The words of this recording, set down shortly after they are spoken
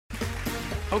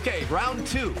Okay, round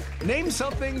two. Name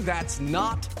something that's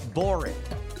not boring.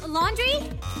 A laundry?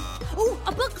 Ooh,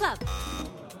 a book club.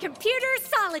 Computer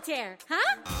solitaire,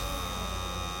 huh?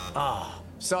 Ah,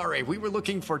 sorry, we were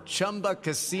looking for Chumba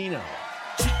Casino.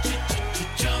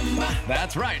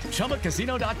 That's right,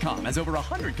 ChumbaCasino.com has over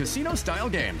 100 casino-style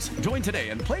games. Join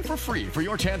today and play for free for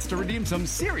your chance to redeem some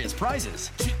serious prizes.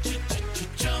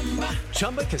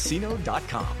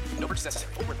 ChumbaCasino.com. No purchase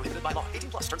necessary. Void where prohibited by law.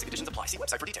 18 plus. Terms and conditions apply. See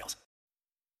website for details.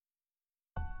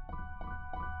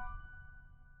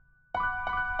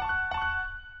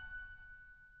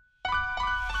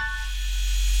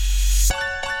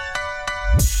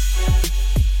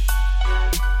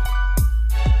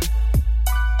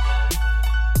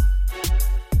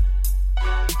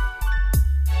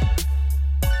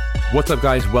 What's up,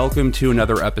 guys? Welcome to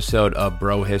another episode of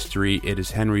Bro History. It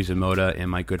is Henry Zamota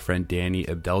and my good friend Danny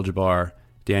Abdeljabbar.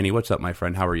 Danny, what's up, my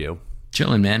friend? How are you?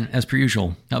 Chilling, man, as per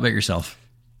usual. How about yourself?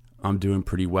 I'm doing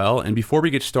pretty well. And before we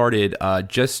get started,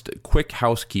 just quick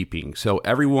housekeeping. So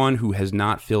everyone who has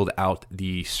not filled out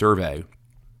the survey,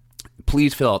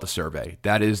 please fill out the survey.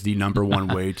 That is the number one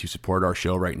way to support our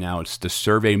show right now. It's the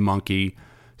SurveyMonkey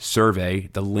survey.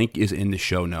 The link is in the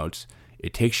show notes.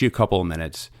 It takes you a couple of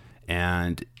minutes,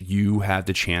 and you have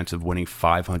the chance of winning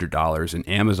 $500 in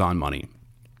Amazon money.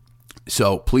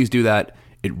 So please do that.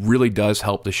 It really does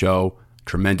help the show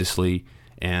tremendously,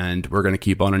 and we're going to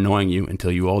keep on annoying you until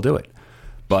you all do it.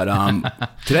 But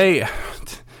today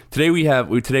we have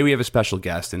a special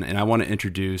guest, and I want to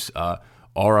introduce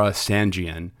Aura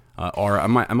Sanjian. Aura,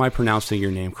 am I pronouncing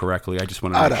your name correctly? I just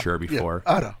want to make sure before.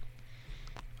 Yeah,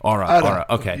 Aura.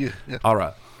 Okay. Yeah.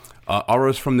 Aura. Aura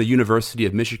is from the University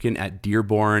of Michigan at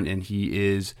Dearborn, and he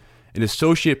is an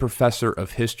associate professor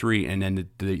of history and then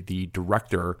the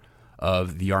director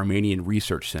of the Armenian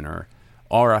Research Center.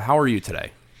 Aura, how are you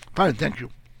today? Fine, thank you.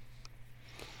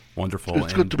 Wonderful.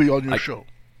 It's good to be on your show.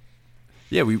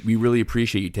 Yeah, we really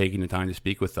appreciate you taking the time to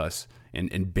speak with us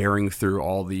and bearing through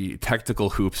all the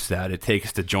technical hoops that it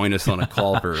takes to join us on a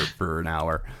call for an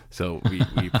hour. So we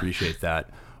appreciate that.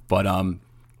 But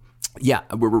yeah,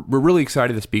 we're really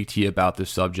excited to speak to you about this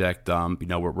subject. We're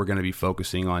going to be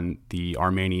focusing on the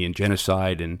Armenian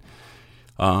genocide, and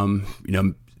and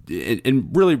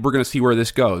really we're going to see where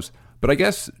this goes. But I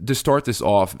guess to start this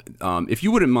off, if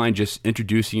you wouldn't mind just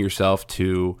introducing yourself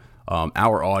to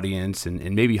our audience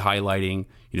and maybe highlighting,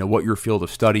 what your field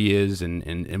of study is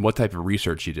and what type of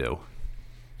research you do.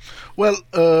 Well,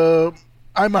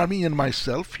 I'm Armenian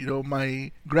myself.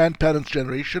 My grandparents'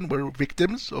 generation were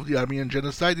victims of the Armenian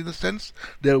genocide in a sense.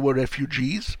 They were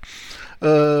refugees.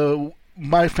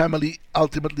 My family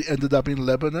ultimately ended up in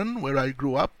Lebanon, where I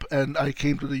grew up, and I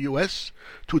came to the U.S.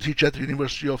 to teach at the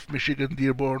University of Michigan,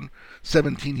 Dearborn,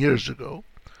 17 years ago.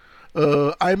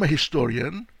 I'm a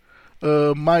historian.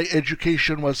 My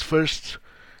education was first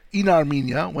in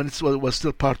Armenia, when it was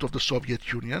still part of the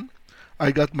Soviet Union.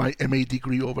 I got my MA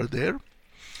degree over there.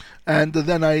 And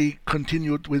then I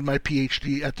continued with my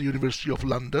PhD at the University of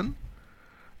London,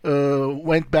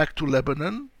 went back to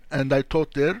Lebanon, and I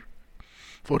taught there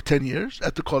for 10 years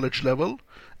at the college level,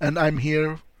 and I'm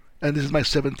here, and this is my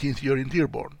 17th year in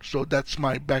Dearborn. So that's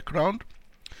my background.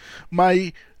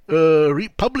 My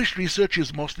published research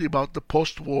is mostly about the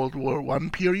post-World War I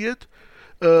period,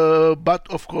 but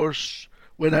of course,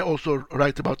 when I also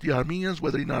write about the Armenians,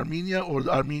 whether in Armenia or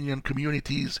the Armenian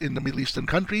communities in the Middle Eastern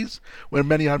countries, where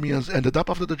many Armenians ended up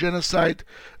after the genocide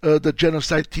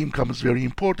theme comes very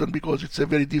important because it's a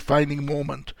very defining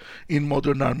moment in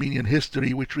modern Armenian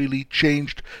history, which really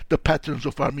changed the patterns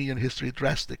of Armenian history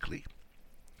drastically.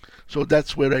 So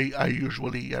that's where I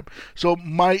usually am. So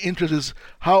my interest is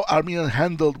how Armenia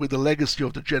handled with the legacy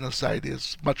of the genocide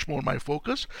is much more my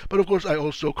focus. But of course, I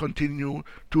also continue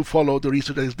to follow the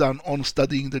research that is done on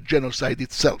studying the genocide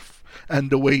itself and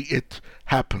the way it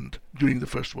happened during the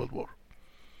First World War.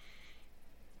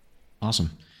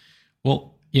 Awesome.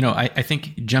 Well, I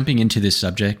think jumping into this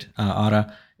subject,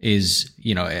 Aura, is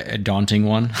a daunting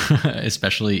one,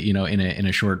 especially in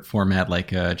a short format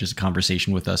like just a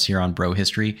conversation with us here on Bro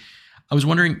History. I was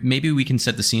wondering, maybe we can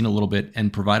set the scene a little bit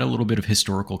and provide a little bit of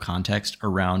historical context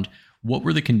around what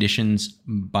were the conditions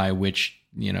by which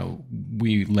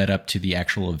we led up to the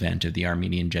actual event of the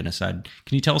Armenian genocide.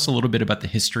 Can you tell us a little bit about the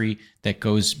history that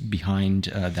goes behind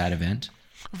that event?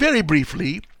 Very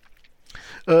briefly,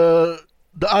 the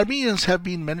Armenians have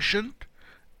been mentioned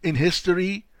in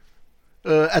history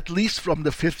at least from the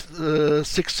 5th,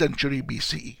 6th century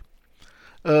BCE.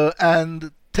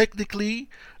 And technically,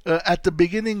 at the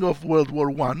beginning of World War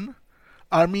I,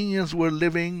 Armenians were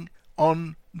living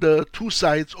on the two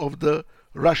sides of the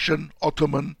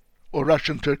Russian-Ottoman or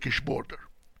Russian-Turkish border.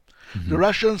 The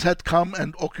Russians had come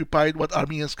and occupied what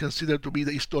Armenians considered to be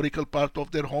the historical part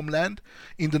of their homeland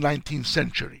in the 19th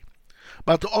century.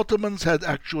 But the Ottomans had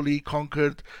actually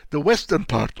conquered the western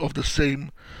part of the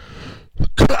same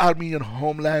Armenian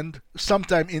homeland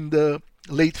sometime in the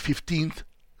late 15th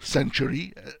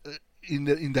century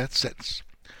in that sense.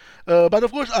 But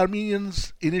of course,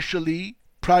 Armenians initially,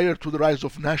 prior to the rise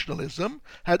of nationalism,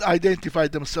 had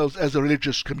identified themselves as a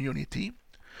religious community.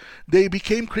 They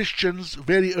became Christians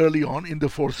very early on in the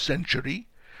 4th century.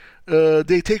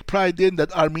 They take pride in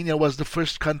that Armenia was the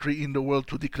first country in the world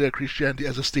to declare Christianity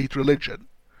as a state religion.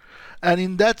 And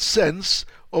in that sense,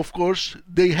 of course,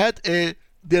 they had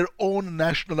their own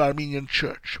national Armenian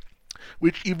church,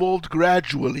 which evolved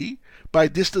gradually by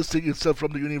distancing itself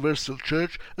from the universal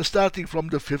church, starting from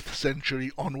the 5th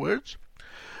century onwards.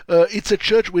 It's a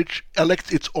church which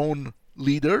elects its own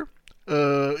leader.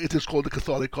 It is called the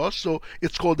Catholicos, so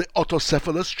it's called the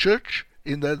autocephalous church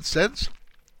in that sense.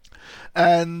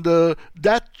 And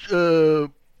that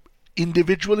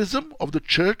individualism of the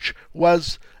church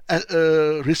was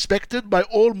respected by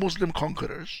all Muslim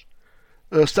conquerors,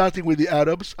 starting with the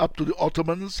Arabs up to the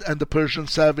Ottomans and the Persian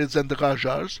Safavids and the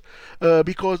Qajars,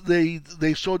 because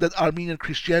they saw that Armenian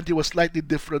Christianity was slightly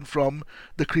different from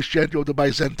the Christianity of the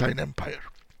Byzantine Empire.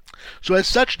 So as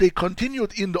such, they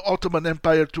continued in the Ottoman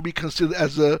Empire to be considered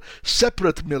as a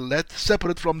separate millet,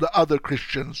 separate from the other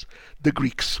Christians, the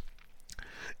Greeks.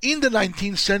 In the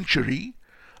 19th century,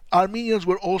 Armenians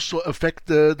were also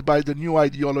affected by the new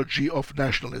ideology of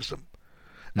nationalism.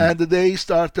 And they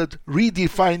started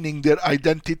redefining their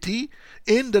identity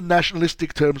in the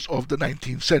nationalistic terms of the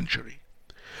 19th century.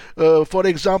 For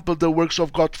example, the works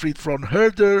of Gottfried von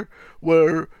Herder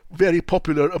were very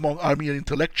popular among Armenian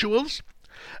intellectuals.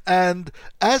 And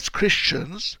as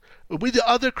Christians, with the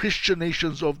other Christian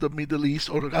nations of the Middle East,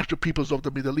 or actual peoples of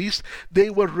the Middle East, they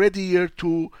were readier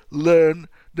to learn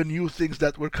the new things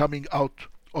that were coming out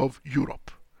of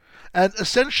Europe. And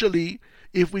essentially,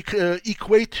 if we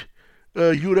equate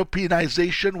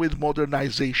Europeanization with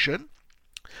modernization,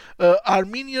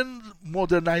 Armenian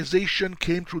modernization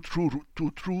came to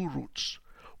true roots.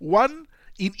 One,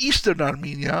 in eastern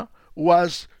Armenia,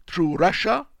 was through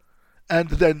Russia and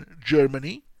then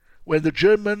Germany, when the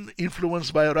German influence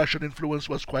via Russian influence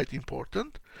was quite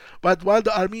important. But while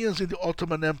the Armenians in the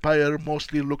Ottoman Empire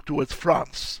mostly looked towards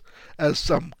France as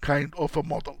some kind of a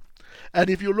model. And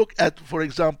if you look at, for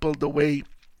example, the way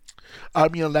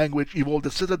Armenian language evolved,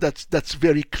 etc., that's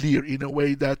very clear in a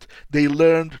way that they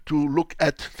learned to look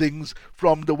at things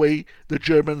from the way the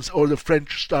Germans or the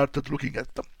French started looking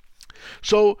at them.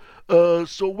 So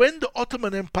when the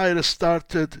Ottoman Empire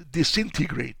started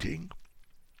disintegrating,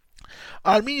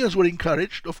 Armenians were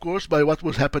encouraged, of course, by what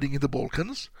was happening in the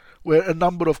Balkans, where a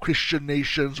number of Christian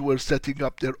nations were setting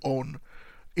up their own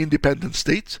independent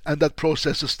states, and that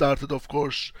process started, of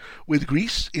course, with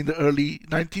Greece in the early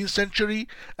 19th century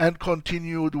and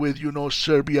continued with,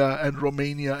 Serbia and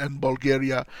Romania and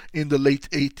Bulgaria in the late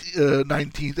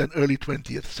 19th and early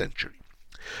 20th century.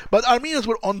 But Armenians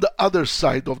were on the other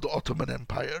side of the Ottoman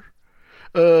Empire.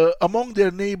 Among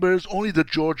their neighbors, only the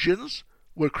Georgians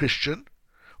were Christian,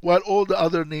 while all the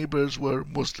other neighbors were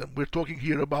Muslim. We're talking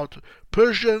here about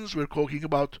Persians, we're talking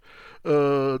about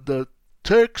the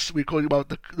Turks, we're talking about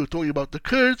the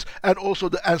Kurds, and also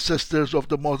the ancestors of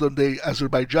the modern-day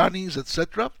Azerbaijanis,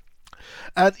 etc.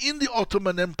 And in the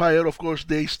Ottoman Empire, of course,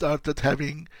 they started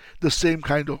having the same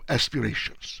kind of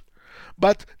aspirations.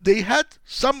 But they had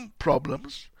some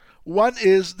problems. One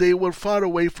is they were far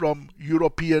away from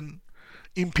European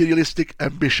imperialistic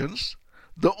ambitions.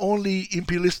 The only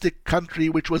imperialistic country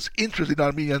which was interested in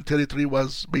Armenian territory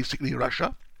was basically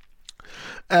Russia.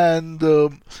 And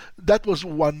that was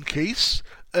one case.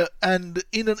 And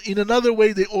in another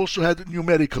way, they also had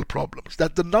numerical problems,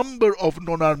 that the number of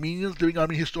non-Armenians living in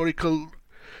Armenian historical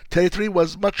territory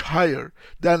was much higher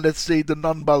than, let's say, the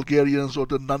non-Bulgarians or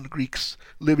the non-Greeks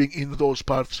living in those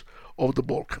parts of the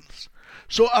Balkans.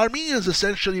 So Armenians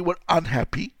essentially were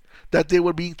unhappy that they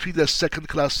were being treated as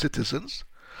second-class citizens.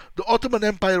 The Ottoman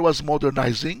Empire was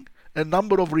modernizing. A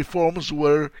number of reforms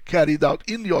were carried out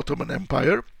in the Ottoman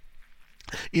Empire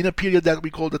in a period that we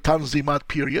call the Tanzimat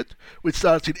period, which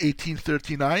starts in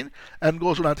 1839 and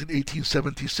goes on until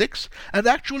 1876. And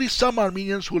actually some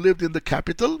Armenians who lived in the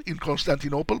capital, in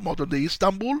Constantinople, modern-day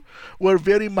Istanbul, were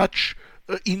very much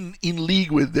in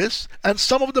league with this, and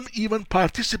some of them even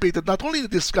participated not only in the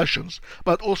discussions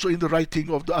but also in the writing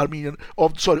of the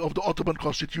Ottoman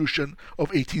Constitution of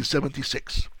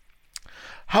 1876.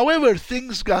 However,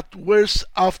 things got worse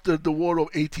after the War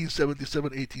of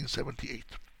 1877-1878.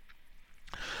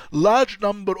 Large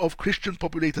number of Christian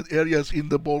populated areas in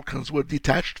the Balkans were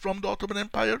detached from the Ottoman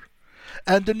Empire.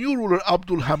 And the new ruler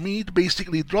Abdul Hamid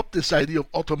basically dropped this idea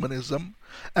of Ottomanism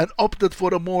and opted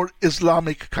for a more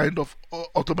Islamic kind of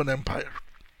Ottoman Empire.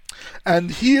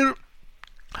 And here,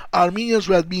 Armenians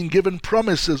who had been given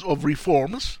promises of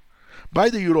reforms by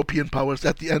the European powers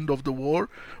at the end of the war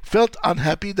felt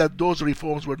unhappy that those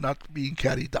reforms were not being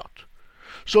carried out.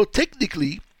 So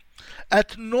technically,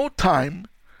 at no time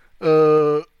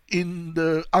until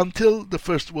the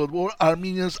First World War,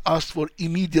 Armenians asked for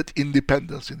immediate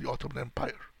independence in the Ottoman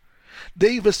Empire.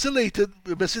 They vacillated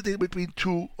between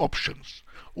two options.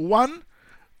 One,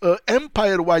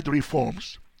 empire-wide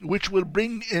reforms, which will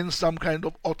bring in some kind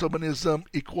of Ottomanism,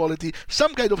 equality,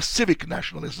 some kind of civic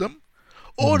nationalism,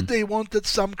 or they wanted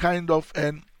some kind of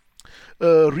an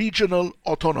regional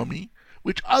autonomy,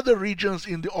 which other regions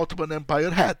in the Ottoman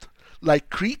Empire had, like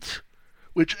Crete,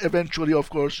 which eventually, of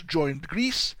course, joined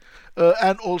Greece,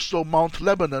 and also Mount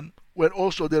Lebanon, where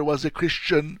also there was a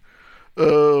Christian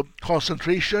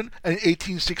concentration, and in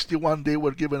 1861 they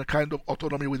were given a kind of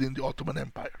autonomy within the Ottoman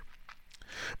Empire.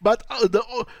 But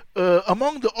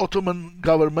among the Ottoman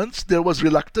governments, there was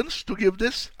reluctance to give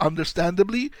this,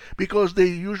 understandably, because they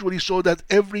usually saw that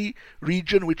every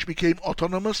region which became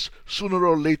autonomous sooner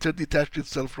or later detached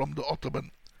itself from the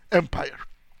Ottoman Empire.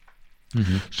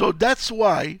 So that's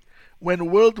why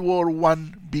when World War I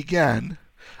began,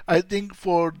 I think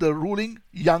for the ruling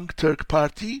Young Turk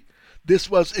Party, this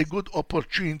was a good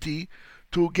opportunity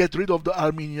to get rid of the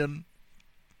Armenian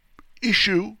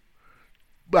issue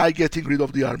by getting rid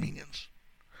of the Armenians.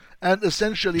 And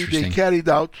essentially they carried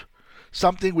out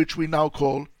something which we now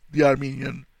call the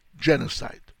Armenian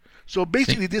genocide. So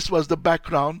basically this was the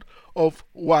background of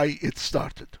why it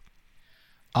started.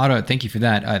 Otto, thank you for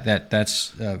that.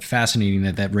 That's fascinating.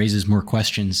 That raises more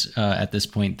questions at this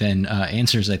point than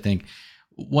answers, I think.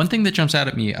 One thing that jumps out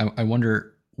at me, I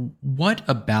wonder, what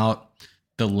about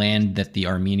the land that the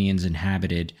Armenians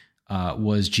inhabited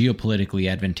was geopolitically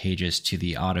advantageous to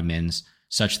the Ottomans,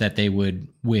 such that they would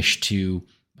wish to,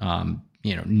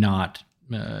 not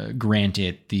grant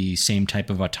it the same type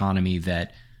of autonomy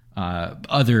that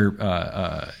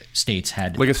other states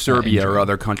had, like a Serbia or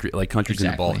other countries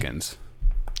in the Balkans.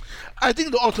 I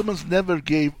think the Ottomans never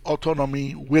gave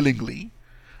autonomy willingly.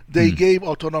 They gave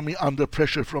autonomy under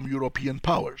pressure from European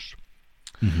powers.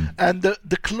 And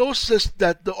the closest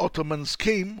that the Ottomans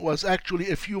came was actually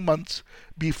a few months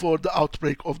before the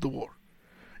outbreak of the war.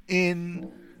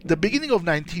 In the beginning of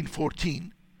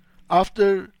 1914,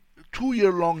 after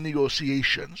 2-year-long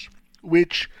negotiations,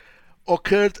 which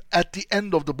occurred at the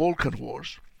end of the Balkan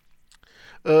Wars,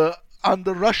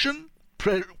 under Russian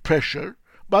pressure,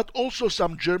 but also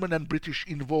some German and British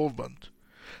involvement,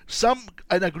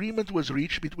 an agreement was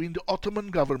reached between the Ottoman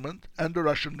government and the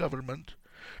Russian government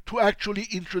to actually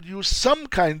introduce some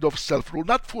kind of self-rule,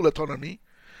 not full autonomy,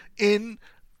 in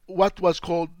what was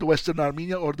called the Western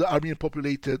Armenia or the Armenian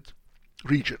populated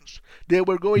regions. They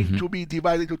were going to be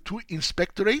divided into 2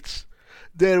 inspectorates.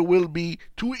 There will be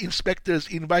 2 inspectors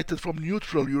invited from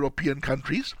neutral European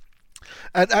countries,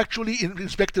 and actually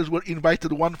inspectors were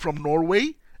invited, one from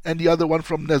Norway and the other one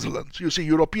from Netherlands. You see,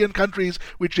 European countries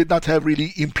which did not have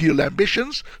really imperial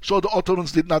ambitions, so the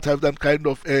Ottomans did not have that kind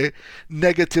of a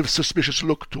negative, suspicious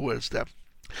look towards them.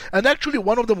 And actually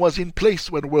one of them was in place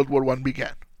when World War I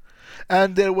began.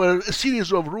 And there were a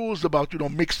series of rules about,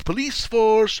 mixed police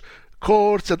force,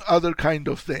 courts, and other kind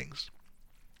of things.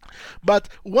 But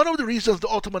one of the reasons the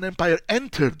Ottoman Empire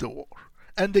entered the war,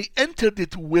 and they entered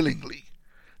it willingly,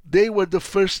 they were the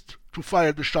first to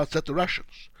fire the shots at the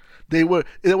Russians. There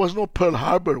was no Pearl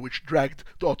Harbor which dragged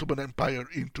the Ottoman Empire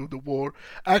into the war.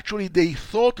 Actually, they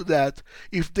thought that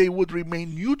if they would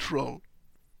remain neutral,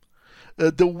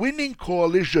 the winning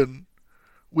coalition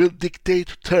will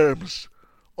dictate terms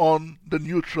on the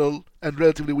neutral and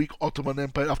relatively weak Ottoman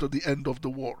Empire after the end of the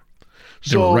war. So,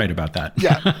 they were right about that.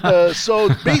 Yeah. So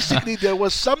basically there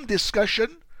was some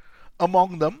discussion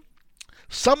among them.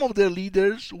 Some of their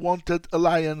leaders wanted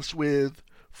alliance with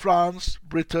France,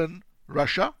 Britain,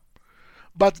 Russia,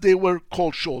 but they were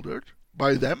cold-shouldered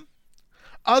by them.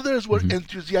 Others were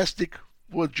enthusiastic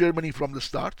with Germany from the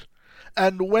start.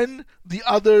 And when the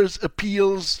others'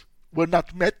 appeals were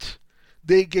not met,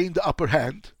 they gained the upper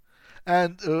hand.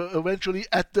 And eventually,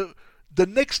 at the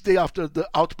next day after the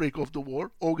outbreak of the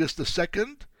war, August the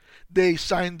 2nd, they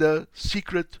signed a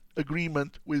secret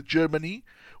agreement with Germany,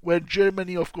 where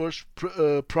Germany, of course,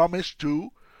 promised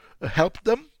to help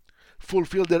them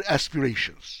fulfill their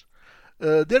aspirations.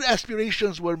 Their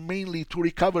aspirations were mainly to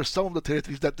recover some of the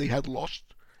territories that they had lost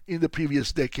in the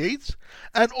previous decades,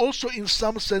 and also in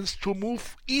some sense to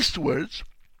move eastwards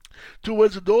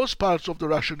towards those parts of the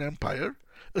Russian Empire,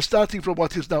 starting from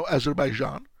what is now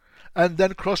Azerbaijan, and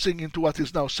then crossing into what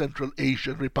is now Central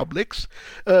Asian republics,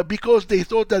 because they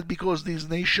thought that because these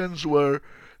nations were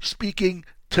speaking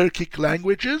Turkic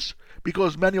languages,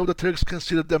 because many of the Turks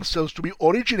considered themselves to be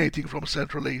originating from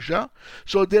Central Asia,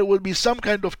 so there will be some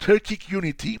kind of Turkic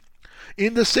unity,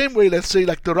 in the same way, let's say,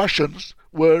 like the Russians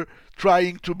were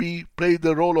trying to play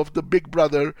the role of the big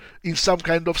brother in some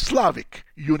kind of Slavic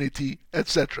unity,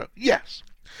 etc. Yes.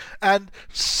 And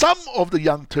some of the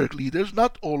young Turk leaders,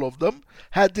 not all of them,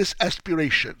 had these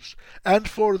aspirations. And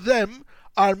for them,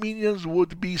 Armenians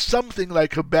would be something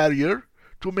like a barrier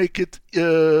to make it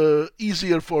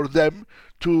easier for them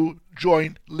to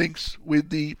join links with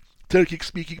the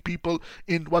Turkic-speaking people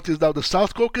in what is now the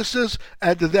South Caucasus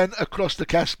and then across the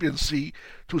Caspian Sea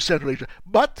to Central Asia.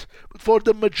 But for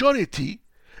the majority,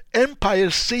 empire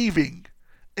saving,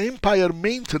 empire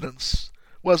maintenance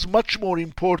was much more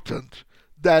important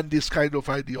than this kind of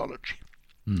ideology.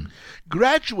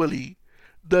 Gradually,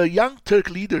 the Young Turk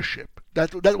leadership,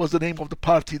 that was the name of the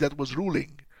party that was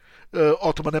ruling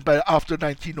Ottoman Empire after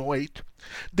 1908,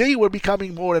 they were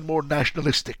becoming more and more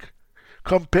nationalistic.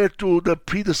 Compared to the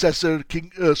predecessor,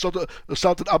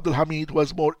 Sultan Abdul Hamid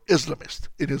was more Islamist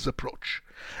in his approach.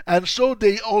 And so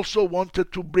they also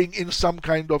wanted to bring in some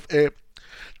kind of a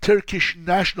Turkish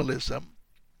nationalism.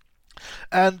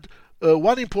 And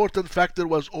one important factor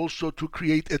was also to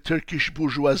create a Turkish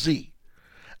bourgeoisie.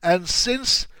 And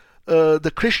since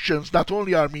the Christians, not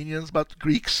only Armenians but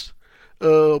Greeks,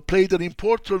 played an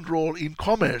important role in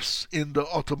commerce in the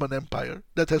Ottoman Empire.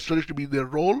 That has traditionally been their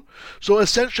role. So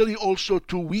essentially also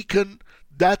to weaken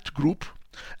that group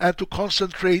and to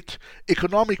concentrate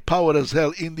economic power as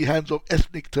well in the hands of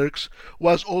ethnic Turks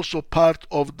was also part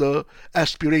of the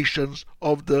aspirations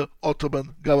of the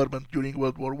Ottoman government during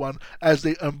World War I, as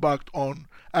they embarked on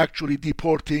actually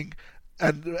deporting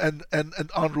and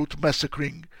en route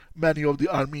massacring many of the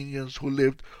Armenians who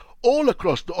lived all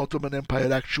across the Ottoman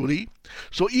Empire, actually.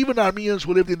 So even Armenians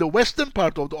who lived in the western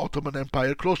part of the Ottoman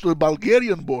Empire, close to the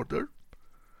Bulgarian border,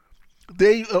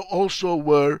 they also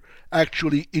were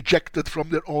actually ejected from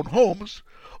their own homes,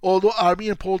 although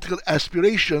Armenian political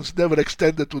aspirations never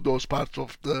extended to those parts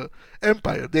of the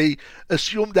empire. They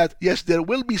assumed that, yes, there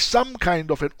will be some kind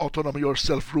of an autonomy or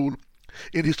self-rule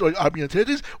in historic Armenian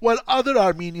territories, while other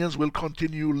Armenians will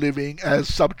continue living as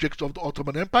subjects of the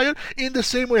Ottoman Empire, in the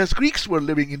same way as Greeks were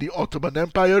living in the Ottoman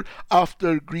Empire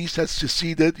after Greece had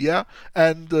seceded,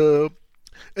 and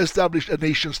established a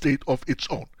nation state of its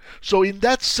own. So in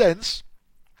that sense,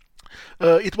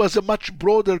 it was a much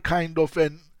broader kind of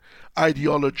an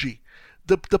ideology.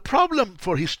 The problem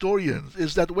for historians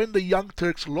is that when the Young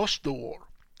Turks lost the war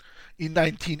in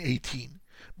 1918,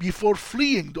 before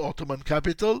fleeing the Ottoman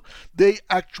capital, they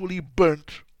actually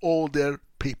burnt all their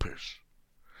papers.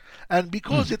 And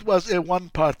because it was a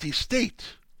one-party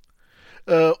state,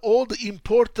 all the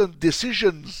important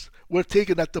decisions were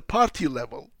taken at the party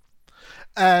level,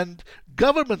 and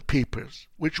government papers,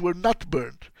 which were not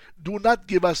burnt, do not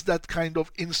give us that kind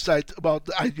of insight about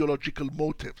the ideological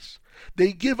motives.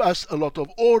 They give us a lot of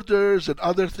orders and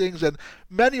other things, and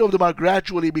many of them are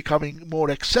gradually becoming more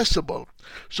accessible.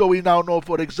 So we now know,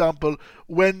 for example,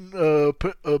 when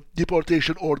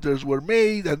deportation orders were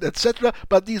made, and etc.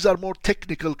 But these are more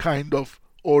technical kind of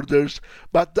orders.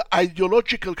 But the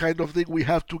ideological kind of thing we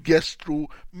have to guess through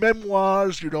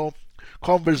memoirs,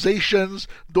 conversations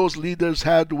those leaders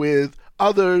had with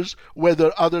others,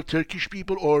 whether other Turkish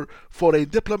people or foreign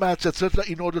diplomats, etc.,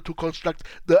 in order to construct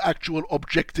the actual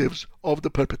objectives of the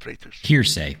perpetrators.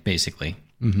 Hearsay, basically.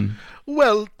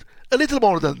 Well, a little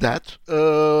more than that,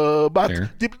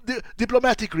 but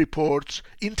diplomatic reports,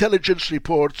 intelligence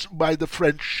reports by the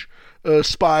French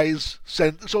spies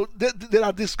sent. So there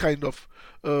are this kind of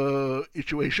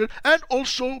situation, and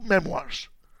also memoirs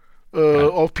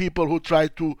of people who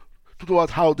tried to talk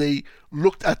about how they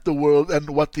looked at the world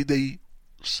and what did they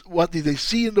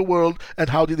see in the world and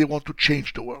how did they want to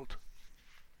change the world.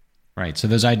 Right. So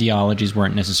those ideologies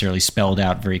weren't necessarily spelled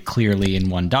out very clearly in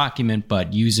one document,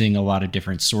 but using a lot of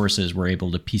different sources, we're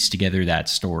able to piece together that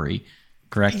story.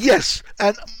 Correct? Yes.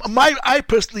 And I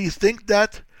personally think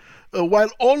that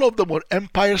while all of them were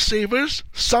empire savers,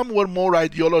 some were more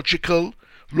ideological,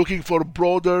 looking for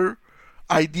broader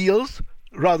ideals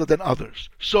rather than others.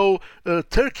 So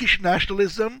Turkish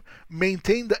nationalism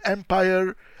maintained the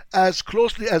empire as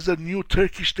closely as a new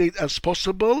Turkish state as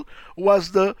possible,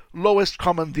 was the lowest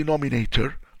common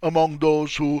denominator among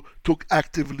those who took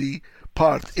actively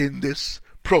part in this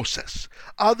process.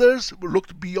 Others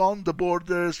looked beyond the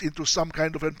borders into some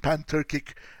kind of a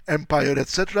pan-Turkic empire,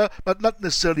 etc., but not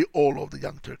necessarily all of the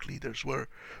Young Turk leaders were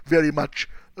very much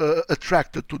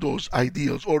attracted to those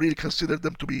ideals or really considered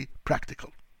them to be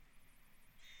practical.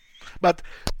 But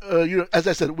as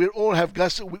I said, we all have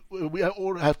we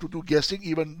all have to do guessing,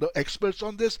 even the experts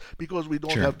on this, because we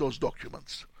don't have those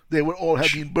documents. They will all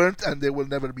have been burnt, and they will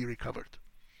never be recovered.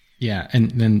 Yeah,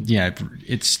 and then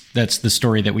that's the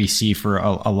story that we see for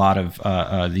a lot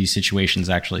of these situations,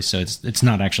 actually. So it's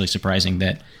not actually surprising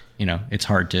that it's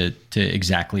hard to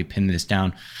exactly pin this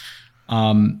down.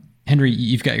 Henry,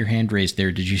 you've got your hand raised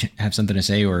there. Did you have something to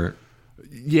say, or?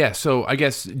 Yeah, so I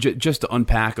guess just to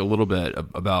unpack a little bit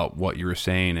about what you were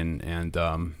saying, and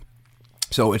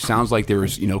so it sounds like there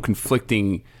was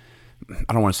conflicting.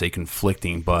 I don't want to say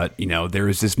conflicting, but there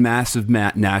was this massive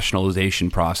nationalization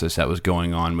process that was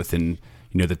going on within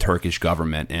the Turkish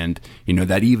government, and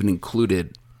that even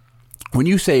included, when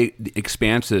you say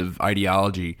expansive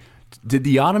ideology, did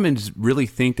the Ottomans really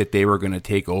think that they were going to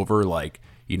take over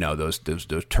those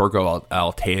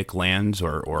Turco-Altaic lands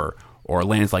or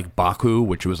lands like Baku,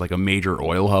 which was like a major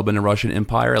oil hub in the Russian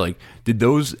Empire? Like, did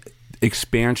those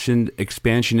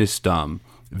expansionist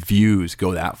views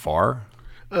go that far?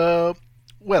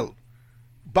 Well,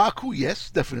 Baku, yes,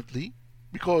 definitely,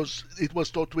 because it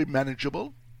was thought to be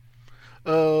manageable.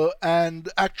 And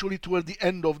actually, toward the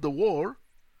end of the war,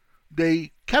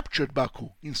 they captured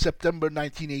Baku in September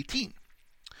 1918.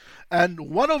 And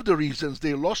one of the reasons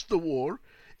they lost the war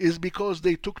is because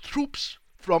they took troops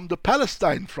from the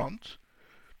Palestine front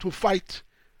to fight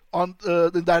on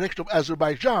the direction of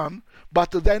Azerbaijan,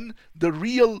 but then the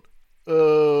real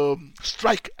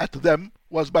strike at them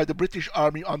was by the British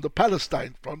Army on the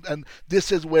Palestine front, and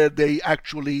this is where they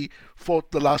actually fought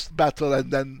the last battle,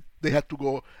 and then they had to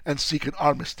go and seek an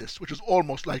armistice, which is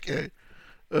almost like a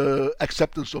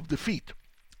acceptance of defeat.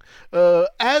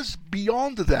 As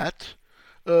beyond that,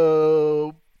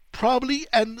 probably,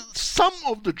 and some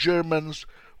of the Germans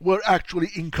were actually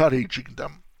encouraging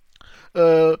them.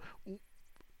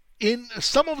 In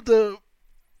some of the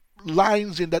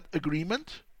lines in that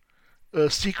agreement,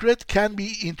 secret can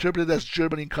be interpreted as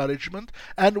German encouragement,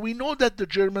 and we know that the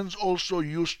Germans also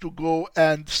used to go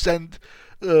and send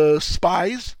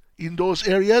spies in those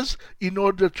areas in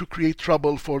order to create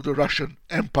trouble for the Russian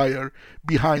Empire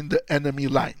behind the enemy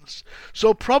lines.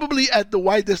 So probably at the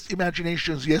widest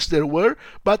imaginations, yes, there were,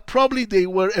 but probably they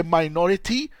were a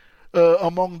minority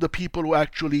among the people who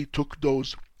actually took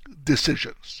those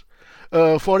decisions.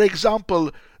 For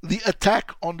example, the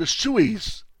attack on the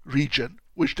Suez region,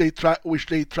 which they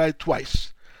tried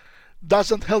twice,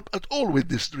 doesn't help at all with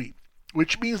this dream.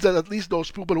 Which means that at least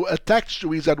those people who attacked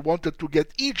Suez and wanted to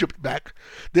get Egypt back,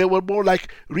 they were more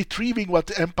like retrieving what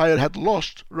the empire had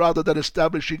lost rather than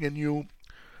establishing a new,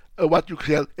 what you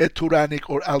call a Turanic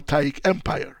or Altaic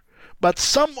empire. But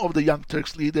some of the Young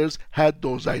Turks leaders had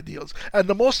those ideals. And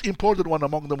the most important one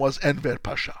among them was Enver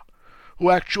Pasha, who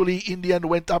actually in the end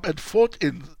went up and fought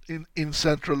in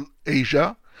Central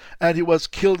Asia, and he was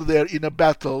killed there in a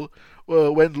battle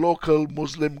when local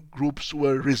Muslim groups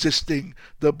were resisting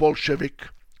the Bolshevik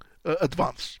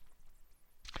advance.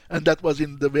 And that was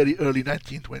in the very early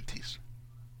 1920s.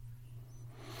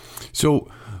 So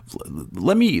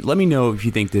let me know if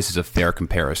you think this is a fair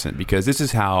comparison, because this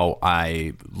is how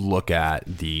I look at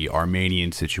the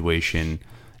Armenian situation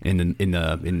in the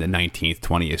 19th,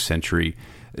 20th century.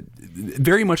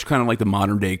 Very much kind of like the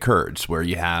modern day Kurds, where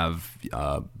you have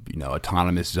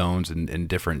autonomous zones in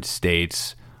different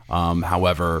states.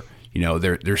 However,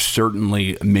 there's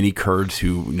certainly many Kurds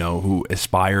who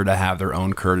aspire to have their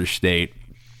own Kurdish state.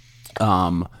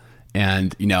 And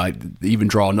I even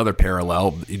draw another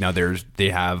parallel. They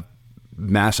have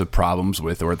massive problems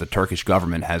with, or the Turkish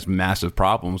government has massive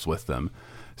problems with them.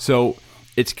 So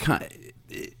it's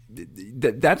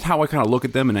that's how I kind of look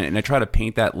at them, and I try to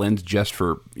paint that lens just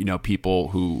for people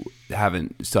who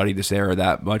haven't studied this era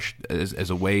that much as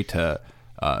a way to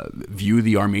view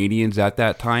the Armenians at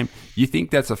that time. You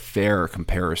think that's a fair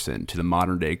comparison to the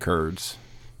modern day Kurds?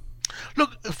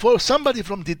 Look, for somebody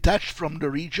detached from the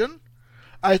region,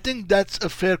 I think that's a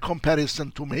fair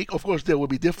comparison to make. Of course, there will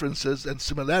be differences and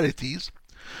similarities,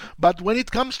 but when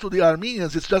it comes to the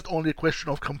Armenians, it's not only a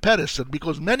question of comparison,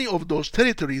 because many of those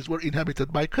territories were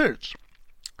inhabited by Kurds.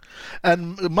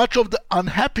 And much of the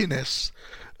unhappiness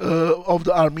of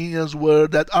the Armenians were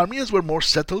that Armenians were more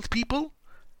settled people,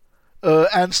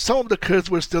 and some of the Kurds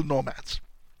were still nomads.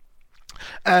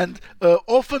 And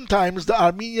oftentimes the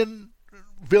Armenian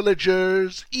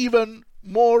villagers, even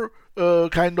more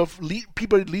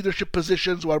people in leadership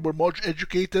positions who were more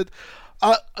educated,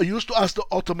 used to ask the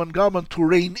Ottoman government to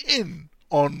rein in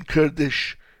on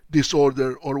Kurdish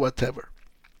disorder or whatever.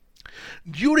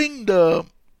 During the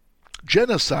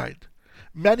genocide,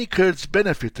 many Kurds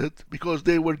benefited because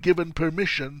they were given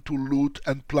permission to loot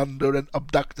and plunder and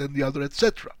abduct and the other,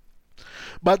 etc.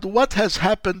 But what has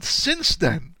happened since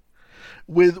then,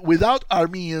 without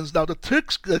Armenians, now the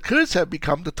Kurds have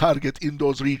become the target in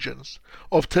those regions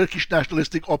of Turkish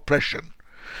nationalistic oppression.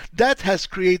 That has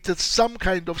created some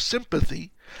kind of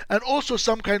sympathy and also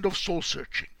some kind of soul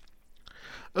searching.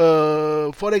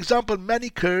 For example, many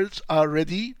Kurds are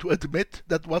ready to admit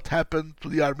that what happened to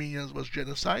the Armenians was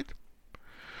genocide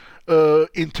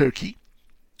in Turkey.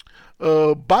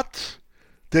 But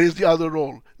there is the other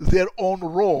role, their own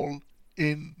role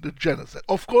in the genocide.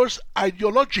 Of course,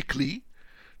 ideologically,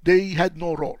 they had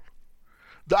no role.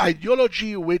 The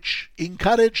ideology which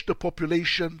encouraged the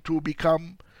population to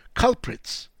become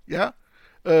culprits,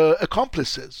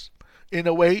 accomplices, in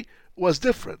a way, was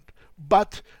different.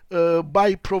 But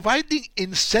by providing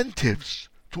incentives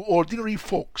to ordinary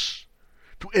folks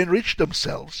to enrich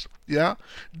themselves,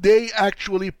 they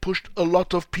actually pushed a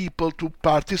lot of people to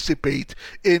participate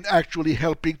in actually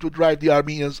helping to drive the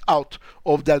Armenians out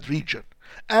of that region.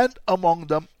 And among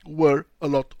them were a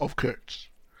lot of Kurds.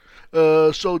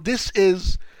 So this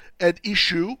is an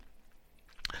issue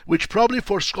which probably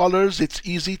for scholars it's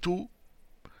easy to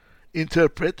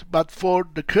interpret, but for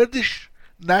the Kurdish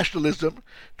nationalism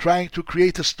trying to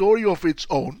create a story of its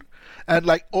own, and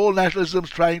like all nationalisms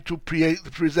trying to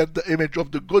present the image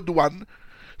of the good one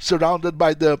surrounded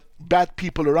by the bad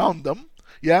people around them,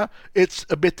 it's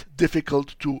a bit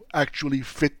difficult to actually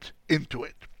fit into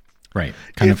it. Right.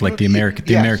 Kind of like the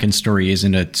American story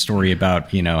isn't a story about,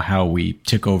 how we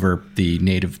took over the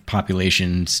native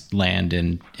population's land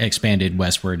and expanded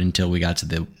westward until we got to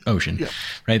the ocean. Yeah.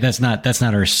 Right. That's not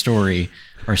our story.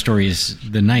 Our story is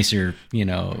the nicer,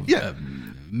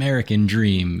 American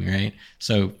dream, right?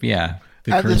 So, the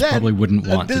Kurds probably wouldn't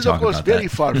want to talk about that. This is, of course, very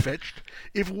far-fetched.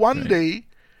 If one day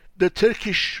the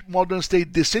Turkish modern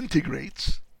state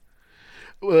disintegrates,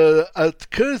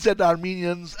 Kurds and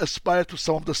Armenians aspire to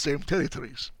some of the same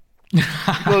territories.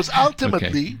 Because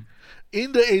ultimately,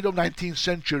 in the 8th or 19th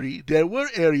century, there were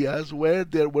areas where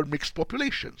there were mixed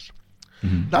populations.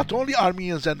 Mm-hmm. Not only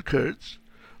Armenians and Kurds,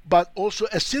 but also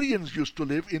Assyrians used to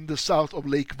live in the south of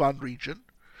Lake Van region.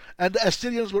 And the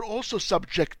Assyrians were also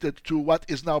subjected to what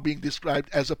is now being described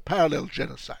as a parallel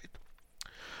genocide.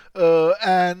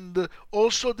 And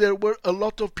also there were a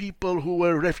lot of people who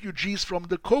were refugees from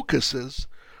the Caucasus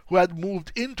who had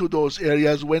moved into those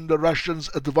areas when the Russians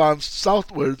advanced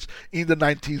southwards in the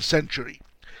 19th century.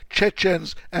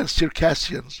 Chechens and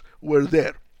Circassians were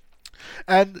there.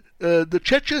 And the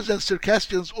Chechens and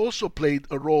Circassians also played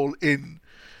a role in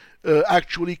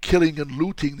actually killing and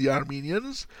looting the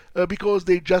Armenians because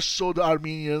they just saw the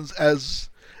Armenians as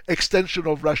extension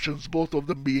of Russians, both of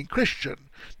them being Christian.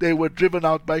 They were driven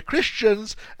out by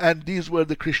Christians, and these were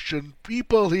the Christian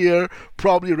people here,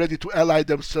 probably ready to ally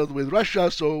themselves with Russia,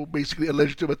 so basically a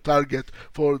legitimate target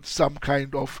for some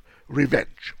kind of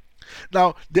revenge.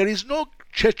 Now, there is no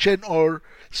Chechen or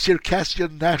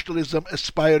Circassian nationalism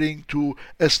aspiring to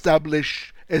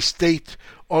establish a state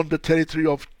on the territory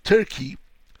of Turkey,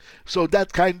 so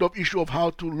that kind of issue of how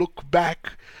to look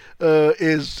back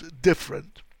is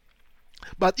different.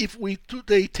 But if we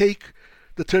today take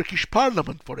the Turkish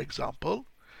parliament, for example,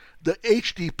 the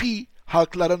HDP,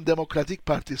 Halkların Demokratik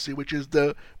Partisi, which is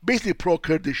the basically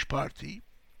pro-Kurdish party,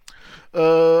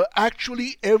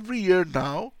 actually every year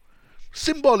now,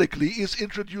 symbolically, is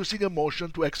introducing a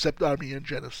motion to accept the Armenian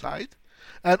genocide.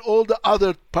 And all the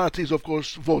other parties, of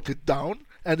course, vote it down,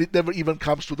 and it never even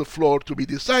comes to the floor to be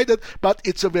decided, but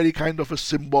it's a very kind of a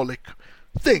symbolic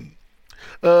thing.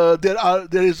 There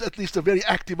is at least a very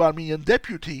active Armenian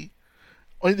deputy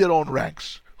in their own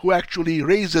ranks who actually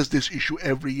raises this issue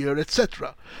every year,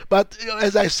 etc. But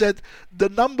as I said, the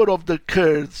number of the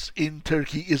Kurds in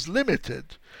Turkey is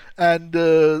limited, and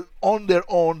on their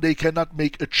own they cannot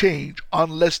make a change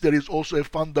unless there is also a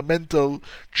fundamental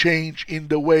change in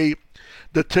the way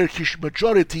the Turkish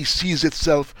majority sees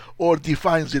itself or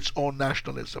defines its own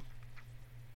nationalism.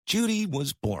 Judy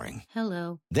was boring.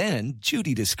 Hello. Then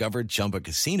Judy discovered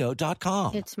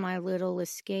ChumbaCasino.com. It's my little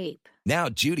escape. Now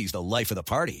Judy's the life of the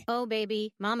party. Oh,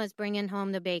 baby, mama's bringing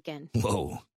home the bacon.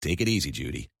 Whoa, take it easy,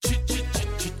 Judy.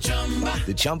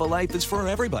 The Chumba life is for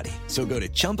everybody. So go to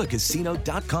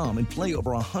ChumbaCasino.com and play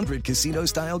over 100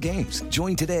 casino-style games.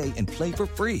 Join today and play for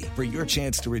free for your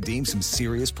chance to redeem some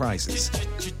serious prizes.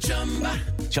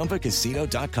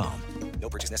 ChumbaCasino.com. No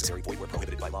purchase necessary. Void where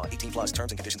prohibited by law. 18 plus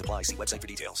terms and conditions apply. See website for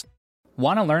details.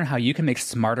 Want to learn how you can make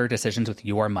smarter decisions with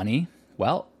your money?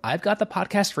 Well, I've got the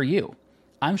podcast for you.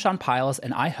 I'm Sean Piles,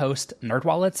 and I host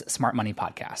NerdWallet's Smart Money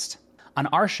Podcast. On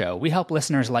our show, we help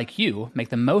listeners like you make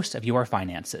the most of your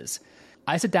finances.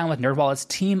 I sit down with NerdWallet's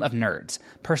team of nerds,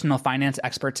 personal finance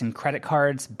experts in credit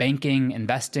cards, banking,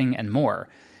 investing, and more.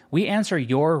 We answer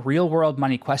your real-world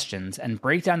money questions and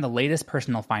break down the latest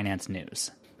personal finance news.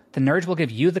 The Nerds will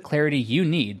give you the clarity you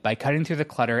need by cutting through the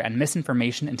clutter and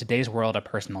misinformation in today's world of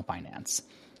personal finance.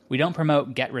 We don't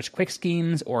promote get-rich-quick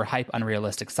schemes or hype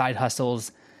unrealistic side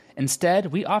hustles. Instead,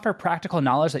 we offer practical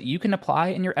knowledge that you can apply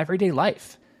in your everyday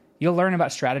life. You'll learn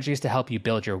about strategies to help you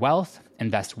build your wealth,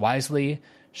 invest wisely,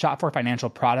 shop for financial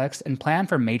products, and plan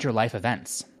for major life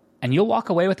events. And you'll walk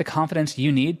away with the confidence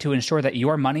you need to ensure that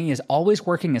your money is always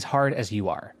working as hard as you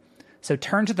are. So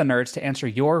turn to the Nerds to answer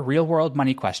your real-world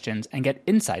money questions and get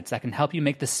insights that can help you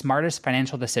make the smartest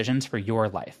financial decisions for your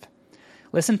life.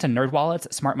 Listen to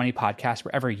NerdWallet's Smart Money Podcast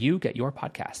wherever you get your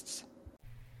podcasts.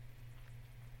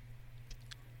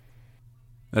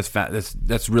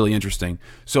 That's really interesting.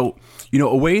 So,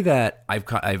 a way that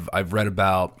I've read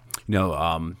about,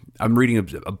 I'm reading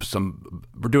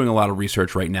we're doing a lot of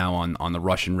research right now on the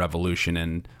Russian Revolution,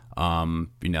 and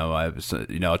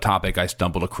a topic I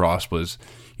stumbled across was,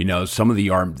 some of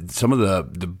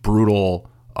the brutal,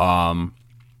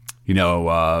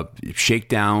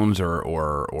 shakedowns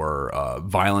or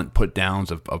violent put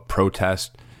downs of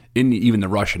protest in even the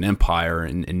Russian Empire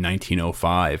in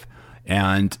 1905,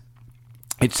 and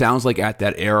it sounds like at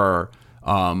that era,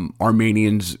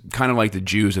 Armenians, kind of like the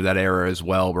Jews of that era as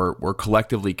well, were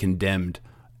collectively condemned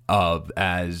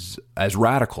as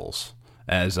radicals,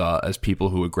 as people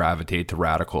who would gravitate to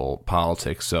radical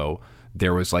politics. So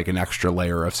there was like an extra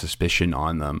layer of suspicion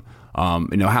on them.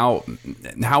 How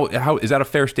is that a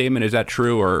fair statement? Is that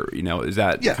true, or is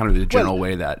that kind of the general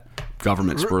way that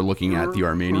governments were looking at the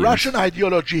Armenians? Russian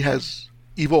ideology has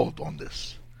evolved on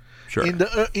this. Sure. In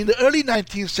the early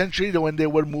 19th century, when they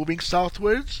were moving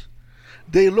southwards,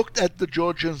 they looked at the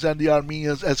Georgians and the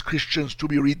Armenians as Christians to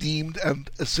be redeemed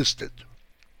and assisted.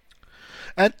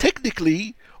 And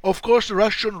technically, of course,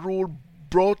 Russian rule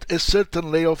brought a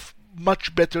certain layer of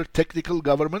much better technical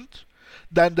government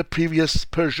than the previous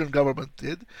Persian government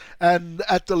did. And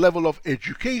at the level of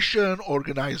education,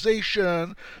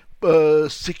 organization,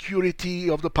 security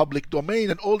of the public domain,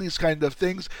 and all these kind of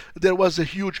things, there was a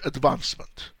huge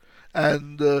advancement.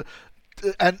 And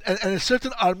a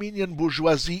certain Armenian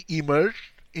bourgeoisie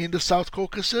emerged in the South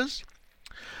Caucasus,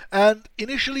 and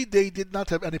initially they did not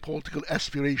have any political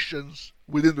aspirations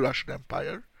within the Russian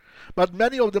Empire, but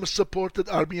many of them supported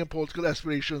Armenian political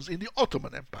aspirations in the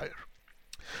Ottoman Empire.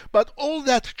 But all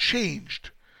that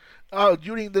changed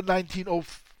during the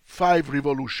 1905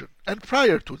 revolution, and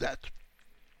prior to that.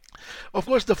 Of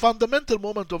course, the fundamental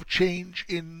moment of change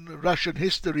in Russian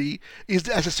history is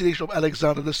the assassination of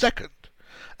Alexander II.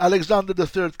 Alexander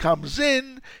III comes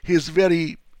in, he's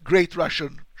very great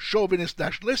Russian, chauvinist,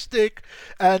 nationalistic,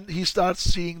 and he starts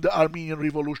seeing the Armenian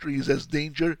revolutionaries as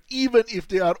danger, even if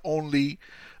they are only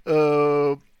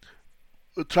trying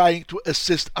to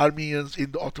assist Armenians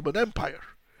in the Ottoman Empire.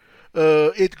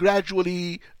 It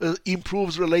gradually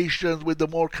improves relations with the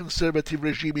more conservative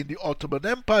regime in the Ottoman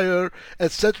Empire,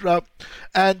 etc.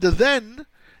 And then,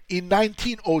 in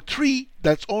 1903,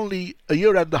 that's only a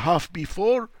year and a half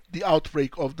before the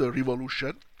outbreak of the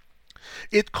revolution,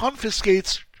 it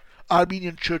confiscates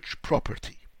Armenian church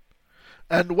property.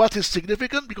 And what is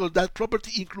significant, because that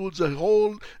property includes a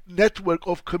whole network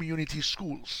of community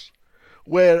schools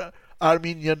where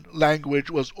Armenian language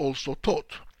was also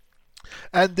taught.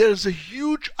 And there's a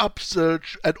huge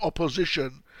upsurge and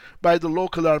opposition by the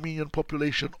local Armenian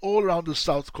population all around the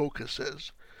South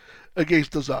Caucasus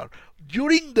against the Tsar.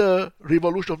 During the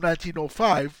revolution of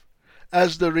 1905,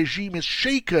 as the regime is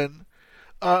shaken,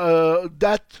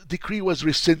 that decree was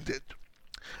rescinded.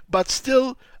 But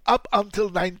still, up until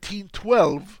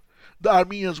 1912, the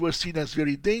Armenians were seen as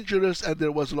very dangerous, and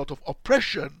there was a lot of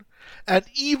oppression, and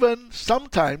even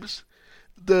sometimes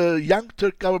the Young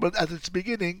Turk government at its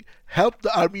beginning helped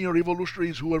the Armenian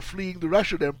revolutionaries who were fleeing the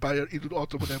Russian Empire into the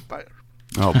Ottoman Empire.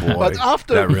 Oh boy!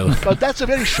 But that's a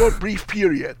very short, brief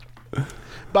period.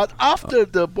 But after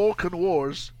the Balkan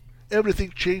Wars,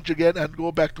 everything changed again and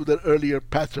go back to their earlier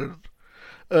pattern.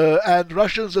 And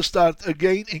Russians start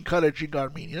again encouraging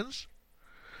Armenians.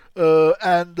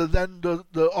 And then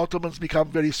the Ottomans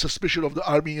become very suspicious of the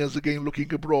Armenians again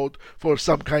looking abroad for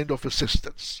some kind of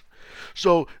assistance.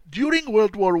 So during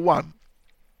World War I,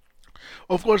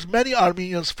 of course, many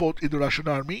Armenians fought in the Russian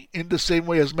army in the same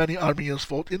way as many Armenians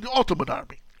fought in the Ottoman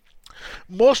army.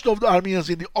 Most of the Armenians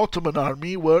in the Ottoman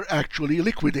army were actually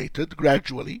liquidated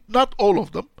gradually. Not all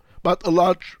of them, but a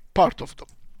large part of them.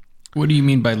 What do you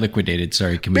mean by liquidated?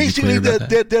 Sorry, can we be clear about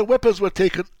that? Their weapons were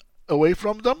taken away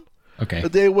from them. Okay.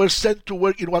 They were sent to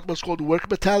work in what was called work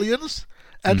battalions,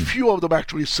 and few of them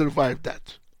actually survived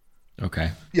that.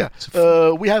 Okay. Yeah,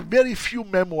 we have very few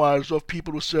memoirs of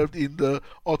people who served in the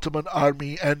Ottoman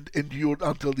army and endured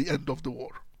until the end of the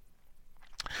war.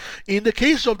 In the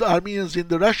case of the Armenians in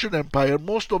the Russian Empire,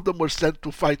 most of them were sent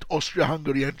to fight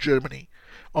Austria-Hungary and Germany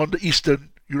on the Eastern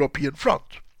European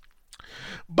front.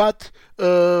 But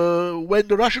when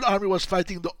the Russian army was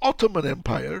fighting the Ottoman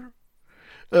Empire,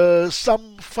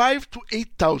 some 5,000 to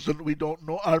 8,000, we don't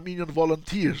know, Armenian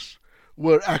volunteers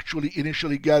were actually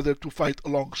initially gathered to fight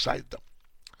alongside them.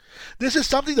 This is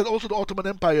something that also the Ottoman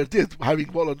Empire did, having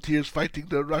volunteers fighting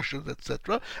the Russians,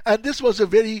 etc. And this was a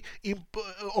very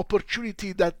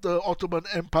opportunity that the Ottoman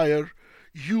Empire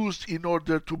used in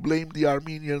order to blame the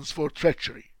Armenians for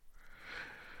treachery.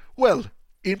 Well,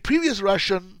 in previous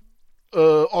Russian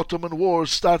Ottoman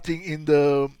wars starting in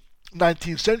the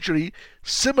 19th century,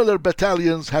 similar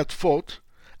battalions had fought,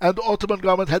 and the Ottoman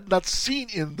government had not seen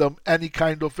in them any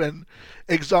kind of an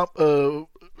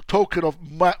token of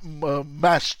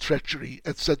mass treachery,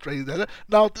 etc.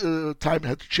 Now time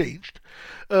had changed.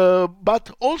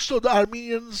 But also the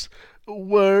Armenians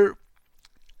were,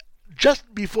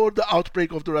 just before the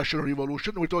outbreak of the Russian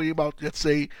Revolution, we're talking about, let's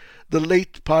say, the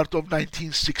late part of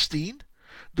 1916,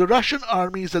 the Russian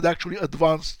armies had actually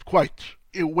advanced quite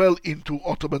well into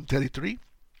Ottoman territory.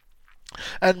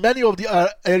 And many of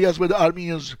the areas where the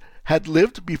Armenians had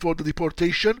lived before the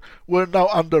deportation were now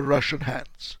under Russian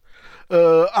hands.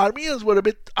 Armenians were a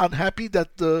bit unhappy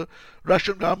that the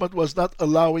Russian government was not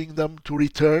allowing them to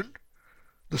return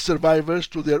the survivors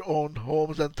to their own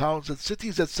homes and towns and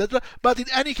cities, etc. But in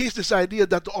any case, this idea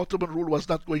that the Ottoman rule was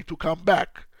not going to come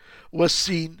back was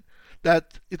seen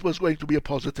that it was going to be a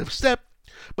positive step.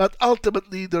 But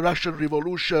ultimately, the Russian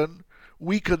Revolution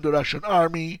weakened the Russian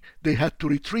army, they had to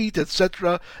retreat,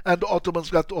 etc. And the Ottomans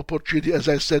got the opportunity, as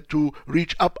I said, to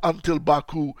reach up until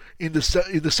Baku in the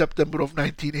September of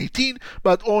 1918,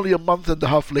 but only a month and a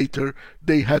half later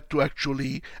they had to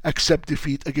actually accept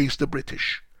defeat against the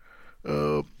British.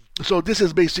 So this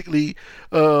is basically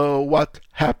what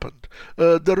happened.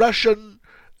 The Russian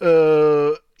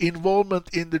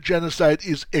involvement in the genocide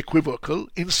is equivocal.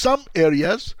 In some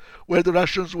areas where the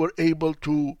Russians were able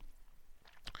to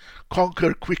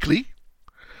conquer quickly,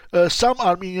 some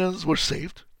Armenians were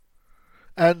saved,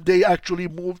 and they actually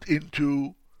moved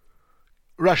into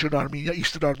Russian Armenia,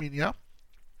 Eastern Armenia.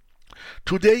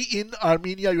 Today in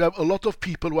Armenia you have a lot of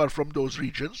people who are from those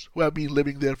regions, who have been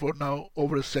living there for now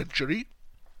over a century.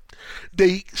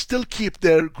 They still keep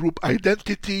their group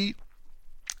identity,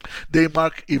 they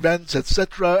mark events,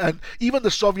 etc. And even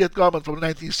the Soviet government from the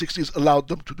 1960s allowed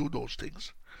them to do those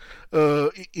things.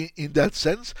 In that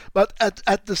sense, but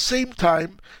at the same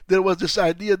time there was this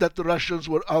idea that the Russians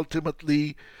were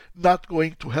ultimately not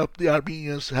going to help the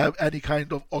Armenians have any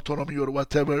kind of autonomy or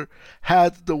whatever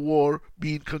had the war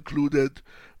been concluded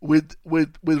with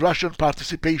Russian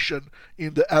participation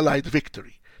in the Allied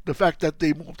victory. The fact that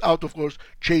they moved out, of course,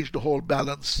 changed the whole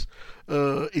balance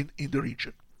in the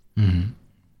region. Mm-hmm.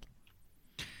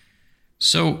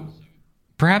 So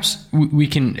perhaps we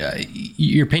can.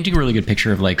 You're painting a really good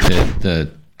picture of like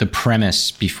the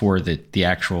premise before the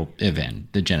actual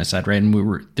event, the genocide, right?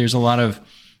 And there's a lot of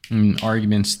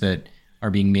arguments that are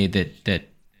being made that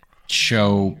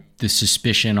show the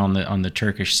suspicion on the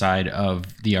Turkish side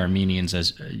of the Armenians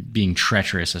as being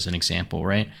treacherous, as an example,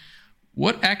 right?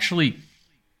 What actually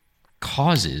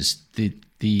causes the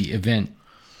event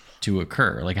to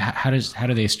occur? Like how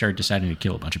do they start deciding to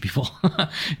kill a bunch of people?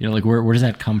 Like where does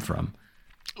that come from?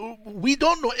 We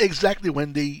don't know exactly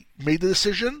when they made the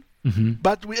decision,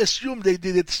 but we assume they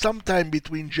did it sometime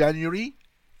between January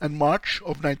and March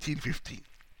of 1915.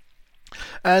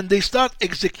 And they start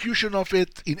execution of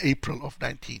it in April of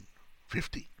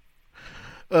 1915.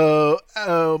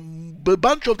 A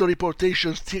bunch of the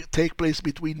deportations take place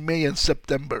between May and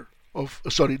September of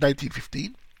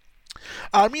 1915.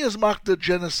 Armenians mark the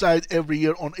genocide every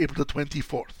year on April the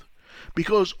 24th,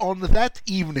 because on that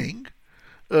evening,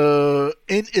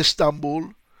 in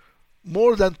Istanbul,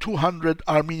 more than 200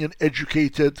 Armenian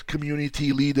educated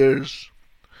community leaders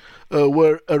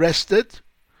were arrested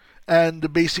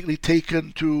and basically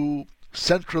taken to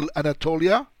central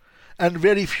Anatolia, and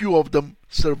very few of them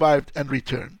survived and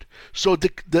returned. So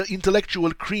the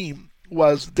intellectual cream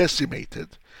was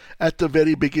decimated at the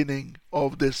very beginning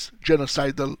of this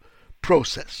genocidal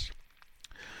process.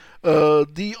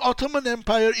 The Ottoman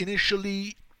Empire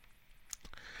initially,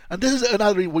 and this is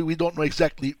another way we don't know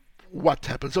exactly what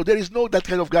happened. So there is no that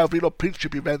kind of Gavrilo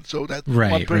Princip event, so that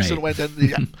one person went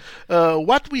and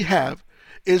what we have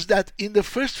is that in the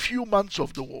first few months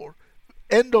of the war,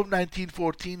 end of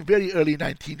 1914, very early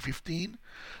 1915,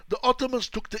 the Ottomans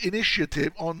took the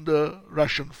initiative on the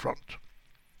Russian front.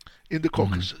 in the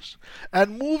Caucasus,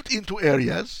 and moved into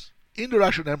areas in the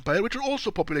Russian Empire which are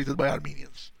also populated by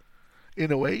Armenians,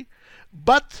 in a way.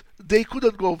 But they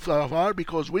couldn't go far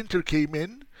because winter came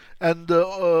in and the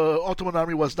Ottoman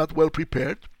army was not well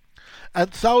prepared,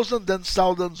 and thousands and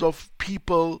thousands of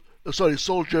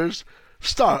soldiers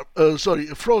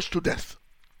froze to death.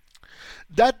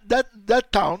 That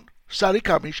town,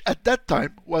 Sarikamish, at that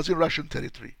time was in Russian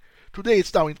territory. Today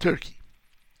it's now in Turkey.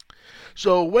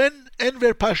 So when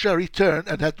Enver Pasha returned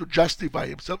and had to justify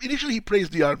himself, initially he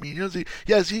praised the Armenians. He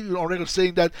has on record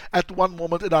saying that at one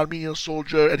moment an Armenian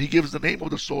soldier, and he gives the name of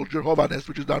the soldier, Hovannes,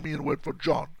 which is the Armenian word for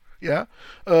John,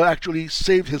 actually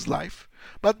saved his life.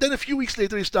 But then a few weeks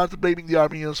later he started blaming the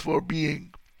Armenians for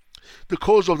being the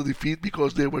cause of the defeat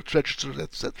because they were treacherous,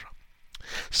 etc.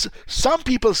 Some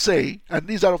people say, and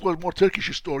these are of course more Turkish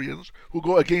historians who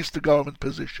go against the government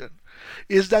position,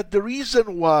 is that the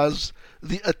reason was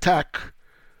the attack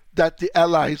that the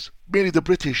Allies, mainly the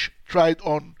British, tried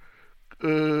on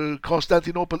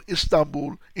Constantinople,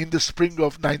 Istanbul in the spring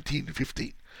of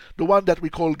 1915, the one that we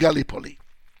call Gallipoli.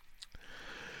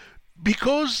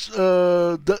 Because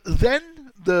then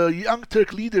the Young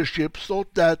Turk leadership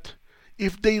thought that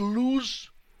if they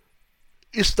lose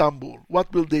Istanbul,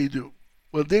 what will they do?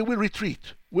 Well, they will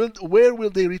retreat. Where will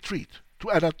they retreat?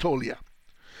 To Anatolia.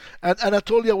 And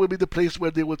Anatolia will be the place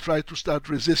where they will try to start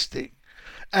resisting.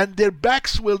 And their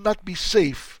backs will not be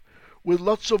safe with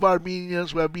lots of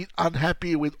Armenians who have been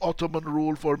unhappy with Ottoman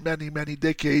rule for many, many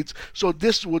decades. So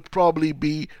this would probably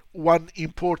be one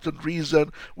important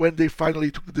reason when they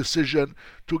finally took the decision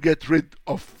to get rid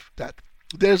of that.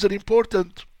 There's an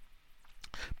important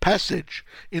passage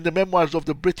in the memoirs of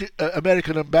the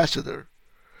American ambassador.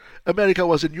 America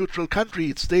was a neutral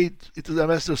country. The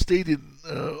ambassador stayed in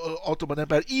Ottoman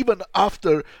Empire even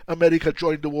after America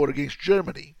joined the war against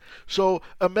Germany. So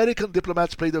American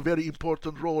diplomats played a very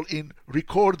important role in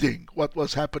recording what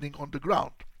was happening on the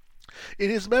ground. In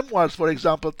his memoirs, for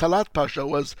example, Talat Pasha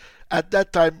was at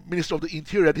that time Minister of the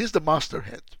Interior, and he's the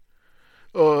masterhead.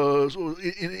 So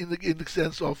in the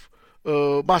sense of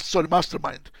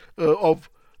mastermind of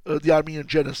the Armenian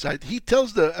genocide. He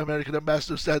tells the American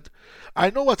ambassador that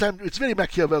it's very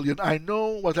Machiavellian, I know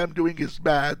what I'm doing is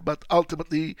bad, but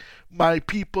ultimately my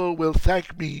people will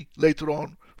thank me later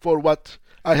on for what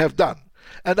I have done.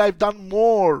 And I've done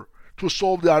more to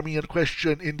solve the Armenian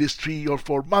question in these 3 or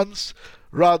 4 months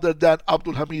rather than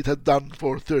Abdul Hamid had done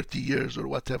for 30 years or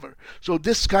whatever. So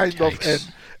this kind of an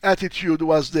attitude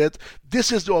was that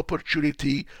this is the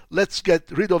opportunity, let's get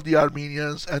rid of the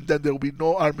Armenians, and then there will be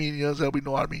no Armenians, there will be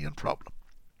no Armenian problem.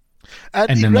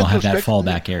 And then they'll have that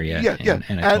fallback area in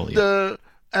Anatolia.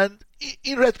 And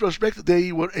in retrospect,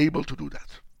 they were able to do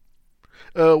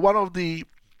that. One of the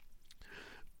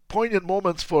poignant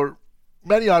moments for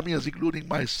many Armenians, including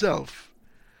myself,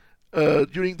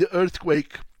 during the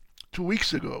earthquake 2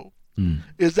 weeks ago,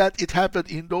 is that it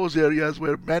happened in those areas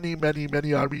where many, many,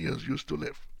 many Armenians used to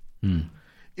live,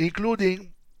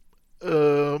 including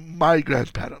my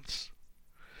grandparents.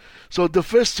 So the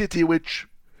first city which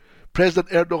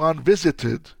President Erdogan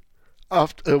visited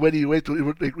when he went to the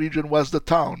earthquake region was the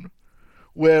town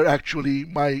where actually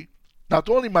not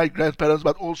only my grandparents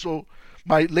but also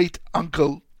my late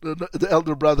uncle, the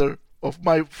elder brother of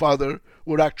my father,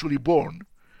 were actually born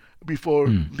before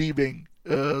leaving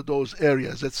those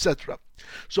areas, etc.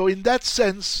 So in that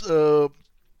sense,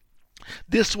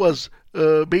 this was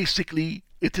basically,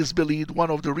 it is believed,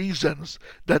 one of the reasons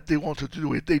that they wanted to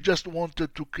do it. They just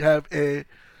wanted to have an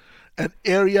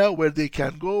area where they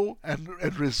can go and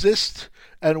resist,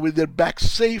 and with their backs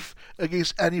safe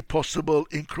against any possible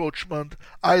encroachment,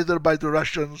 either by the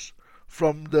Russians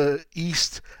from the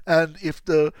east, and if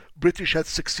the British had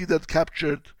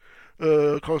captured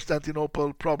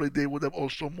Constantinople, probably they would have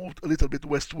also moved a little bit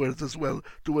westwards as well,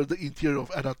 towards the interior of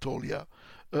Anatolia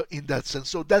in that sense.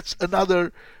 So that's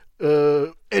another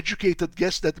educated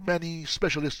guess that many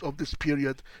specialists of this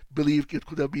period believed it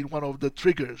could have been one of the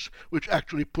triggers which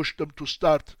actually pushed them to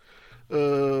start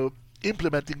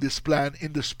implementing this plan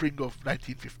in the spring of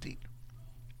 1915.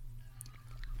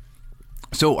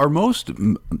 So are most,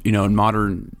 in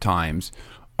modern times,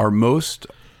 are most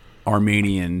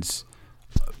Armenians,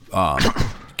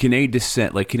 can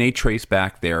they trace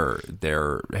back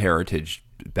their heritage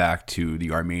back to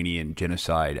the Armenian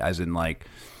genocide, as in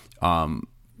are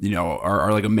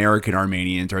like American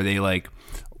Armenians, are they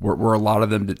were a lot of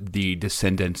them the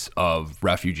descendants of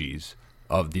refugees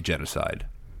of the genocide?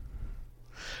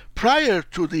 Prior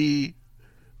to the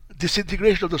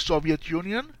disintegration of the Soviet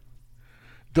Union,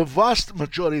 the vast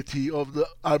majority of the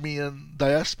Armenian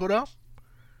diaspora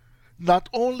not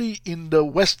only in the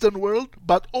Western world,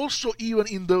 but also even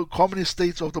in the communist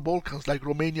states of the Balkans, like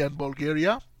Romania and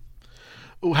Bulgaria,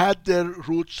 who had their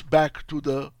roots back to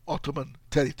the Ottoman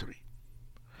territory.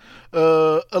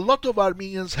 A lot of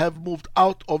Armenians have moved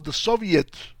out of the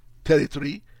Soviet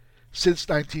territory since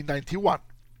 1991,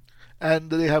 and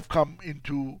they have come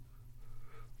into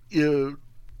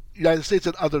United States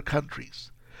and other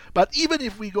countries. But even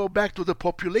if we go back to the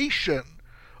population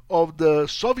of the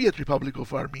Soviet Republic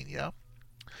of Armenia,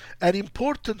 an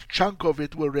important chunk of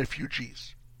it were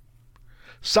refugees.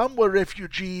 Some were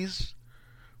refugees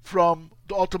from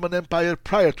the Ottoman Empire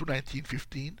prior to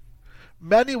 1915.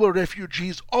 Many were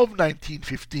refugees of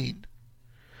 1915.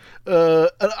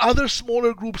 And other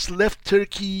smaller groups left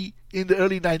Turkey in the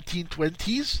early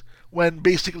 1920s, when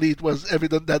basically it was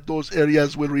evident that those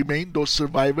areas will remain, those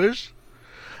survivors.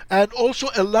 And also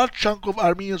a large chunk of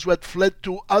Armenians who had fled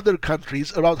to other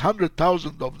countries, around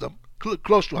 100,000 of them,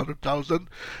 close to 100,000,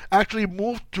 actually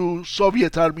moved to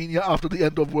Soviet Armenia after the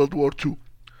end of World War II,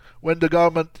 when the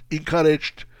government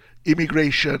encouraged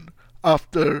immigration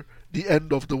after the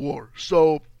end of the war.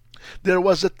 So there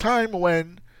was a time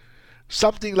when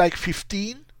something like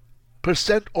 15%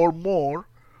 or more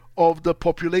of the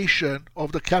population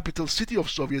of the capital city of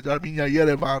Soviet Armenia,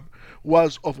 Yerevan,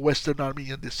 was of Western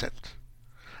Armenian descent.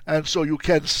 And so you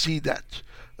can see that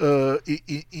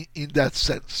in that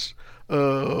sense.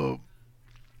 But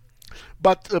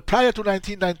prior to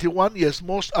 1991, yes,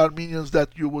 most Armenians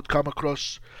that you would come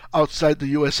across outside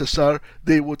the USSR,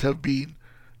 they would have been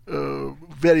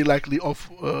very likely of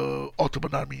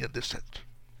Ottoman Armenian descent.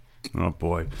 Oh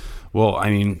boy. Well, I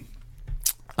mean,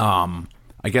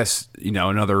 I guess,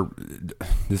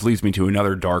 this leads me to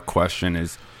another dark question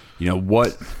is,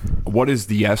 what is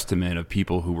the estimate of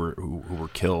people who were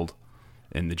killed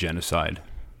in the genocide?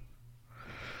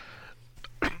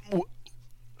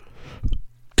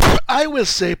 I will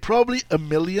say probably 1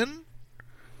 million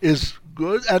is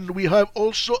good, and we have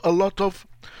also a lot of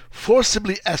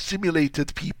forcibly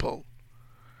assimilated people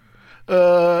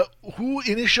who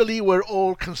initially were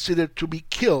all considered to be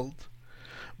killed,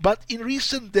 but in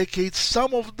recent decades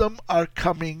some of them are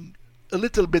coming a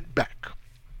little bit back.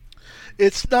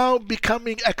 It's now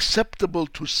becoming acceptable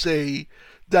to say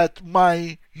that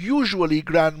my usually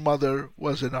grandmother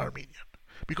was an Armenian,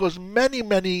 because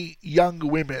many young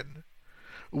women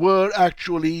were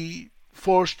actually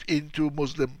forced into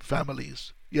Muslim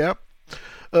families. Yeah.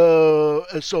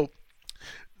 So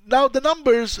now the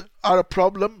numbers are a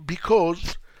problem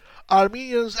because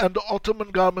Armenians and the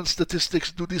Ottoman government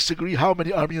statistics do disagree how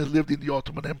many Armenians lived in the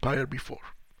Ottoman Empire before.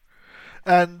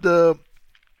 And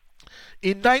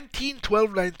in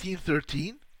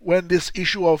 1912-1913, when this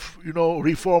issue of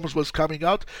reforms was coming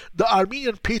out, the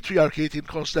Armenian Patriarchate in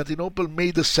Constantinople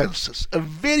made a census, a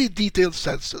very detailed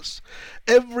census.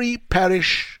 Every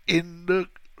parish in the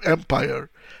empire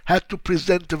had to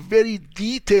present a very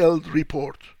detailed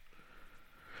report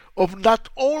of not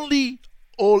only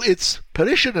all its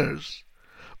parishioners,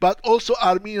 but also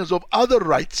Armenians of other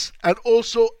rites, and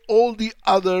also all the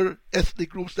other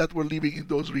ethnic groups that were living in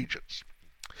those regions.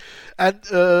 And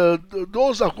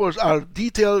those, of course, are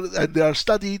detailed and they are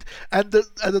studied, and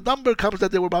the number comes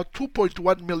that there were about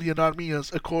 2.1 million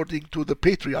Armenians, according to the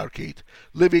Patriarchate,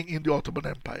 living in the Ottoman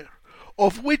Empire,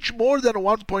 of which more than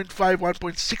 1.5,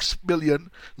 1.6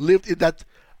 million lived in that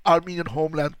Armenian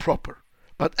homeland proper.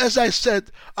 But as I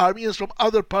said, Armenians from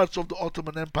other parts of the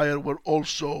Ottoman Empire were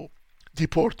also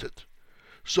deported.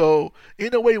 So,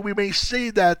 in a way, we may say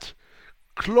that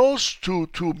close to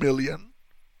 2 million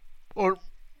or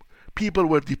people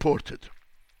were deported.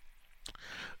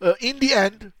 In the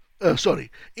end,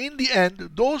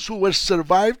 those who were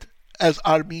survived as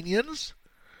Armenians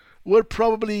were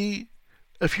probably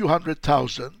a few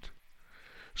 100,000.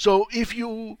 So if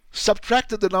you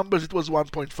subtracted the numbers, it was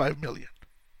 1.5 million.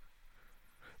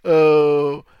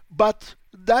 But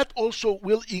that also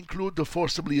will include the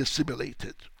forcibly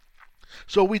assimilated.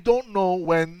 So we don't know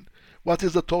what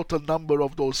is the total number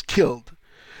of those killed.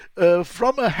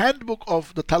 From a handbook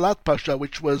of the Talat Pasha,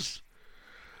 which was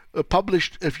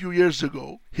published a few years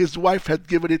ago, his wife had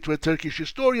given it to a Turkish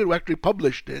historian who actually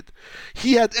published it.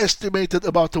 He had estimated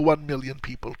about 1 million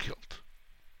people killed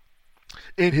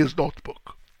in his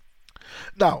notebook.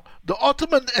 Now, the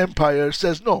Ottoman Empire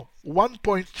says no,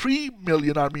 1.3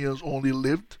 million Armenians only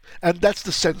lived, and that's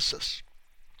the census.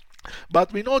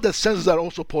 But we know that censuses are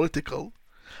also political,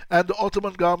 and the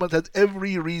Ottoman government had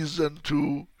every reason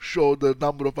to show the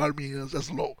number of Armenians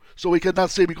as low. So we cannot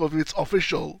say because it's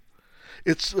official,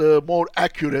 it's more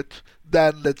accurate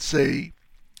than, let's say,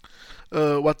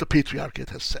 what the Patriarchate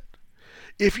has said.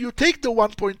 If you take the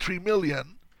 1.3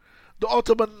 million, the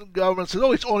Ottoman government said,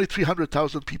 "Oh, it's only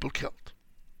 300,000 people killed."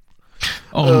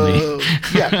 Only.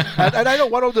 Yeah, and I know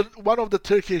one of the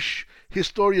Turkish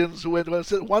historians who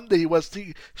said one day he was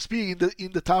speaking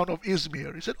in the town of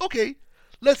Izmir. He said, "Okay,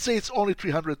 let's say it's only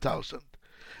 300,000.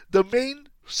 The main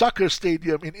soccer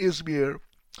stadium in Izmir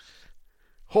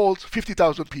holds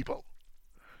 50,000 people,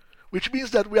 which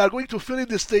means that we are going to fill in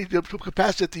the stadium to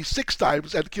capacity 6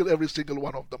 times and kill every single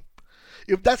one of them.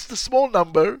 If that's the small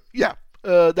number, yeah,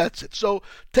 that's it." So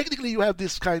technically you have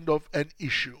this kind of an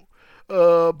issue.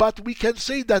 But we can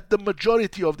say that the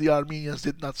majority of the Armenians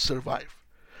did not survive.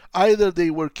 Either they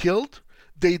were killed,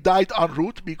 they died en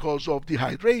route because of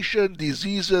dehydration,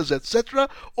 diseases, etc.,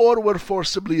 or were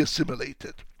forcibly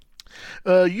assimilated.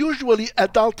 Usually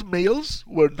adult males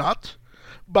were not,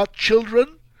 but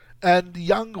children and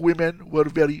young women were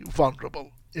very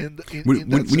vulnerable.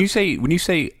 When you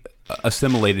say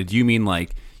assimilated, do you mean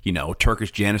like,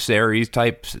 Turkish Janissaries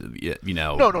types,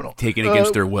 No. taken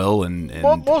against their will and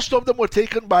most of them were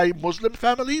taken by Muslim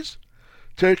families,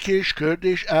 Turkish,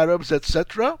 Kurdish, Arabs,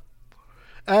 etc.,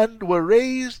 and were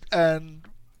raised and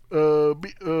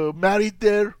married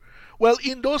there. Well,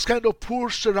 in those kind of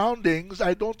poor surroundings,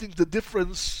 I don't think the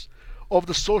difference of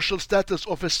the social status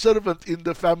of a servant in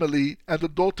the family and a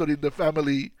daughter in the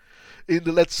family in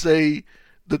the, let's say,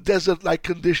 the desert-like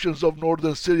conditions of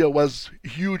northern Syria was a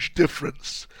huge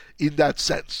difference in that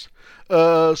sense.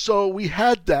 So we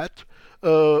had that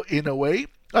in a way.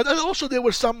 And also there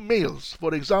were some males.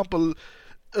 For example,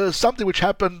 something which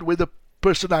happened with a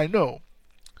person I know.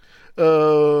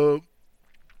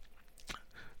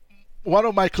 One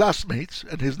of my classmates,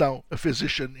 and he's now a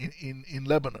physician in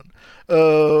Lebanon,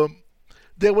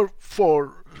 there were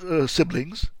 4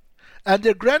 siblings, and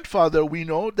their grandfather, we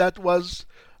know, that was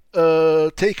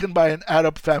taken by an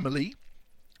Arab family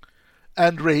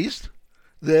and raised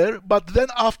there. But then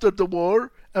after the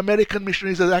war, American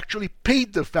missionaries had actually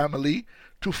paid the family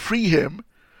to free him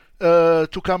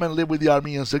to come and live with the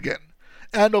Armenians again.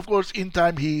 And of course, in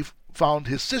time he found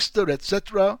his sister,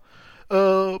 etc.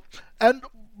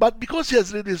 But because he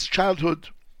has lived his childhood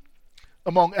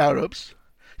among Arabs,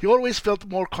 he always felt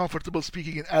more comfortable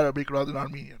speaking in Arabic rather than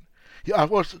Armenian. He, of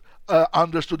course,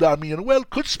 understood Armenian well,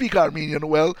 could speak Armenian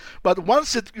well, but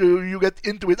once you get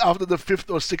into it after the 5th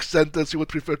or 6th sentence, he would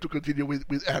prefer to continue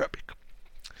with Arabic.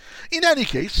 In any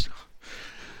case,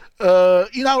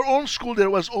 in our own school there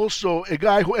was also a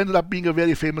guy who ended up being a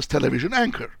very famous television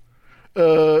anchor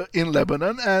in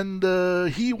Lebanon, and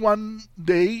he one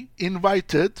day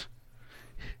invited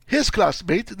his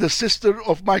classmate, the sister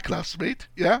of my classmate,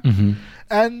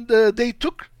 and they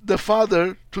took the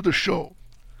father to the show.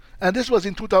 And this was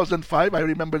in 2005. I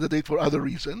remember the date for other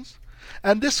reasons.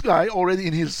 And this guy, already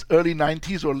in his early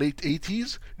 90s or late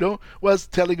 80s, was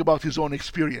telling about his own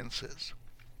experiences.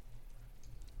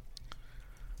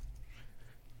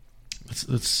 It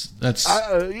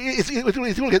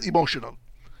will get emotional.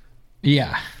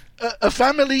 Yeah. A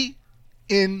family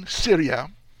in Syria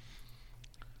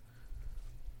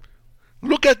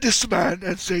look at this man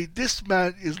and say, "This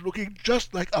man is looking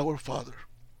just like our father."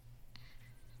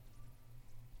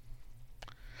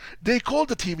 They call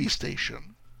the TV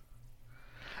station.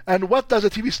 And what does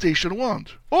the TV station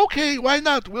want? Okay, why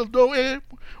not? We'll do a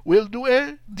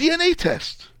DNA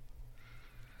test.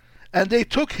 And they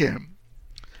took him.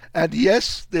 And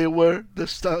yes, they were the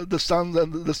son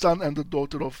and the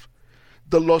daughter of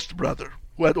the lost brother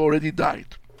who had already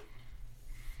died.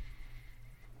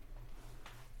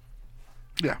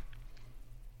 Yeah.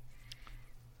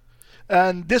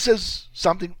 And this is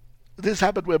something. This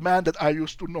happened with a man that I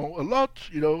used to know a lot,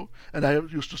 and I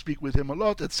used to speak with him a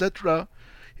lot, etc.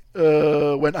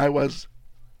 When I was,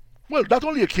 well, not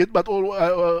only a kid, but I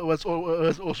was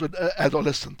also an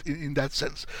adolescent in that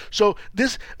sense. So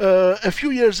this, a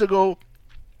few years ago,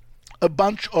 a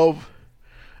bunch of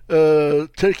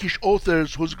Turkish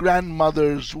authors whose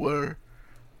grandmothers were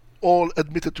all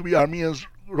admitted to be Armenians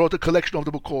wrote a collection of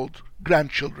the book called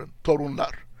Grandchildren,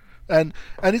 Torunlar. And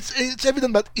it's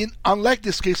evident that unlike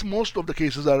this case, most of the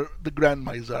cases are the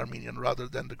grandma is Armenian rather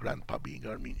than the grandpa being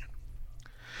Armenian.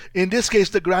 In this case,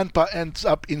 the grandpa ends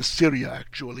up in Syria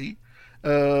actually,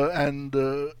 and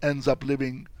ends up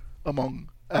living among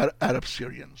Arab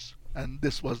Syrians. And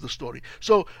this was the story.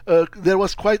 So there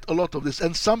was quite a lot of this,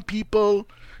 and some people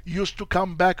used to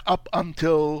come back up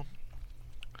until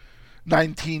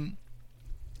late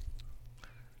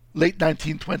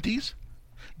 1920s.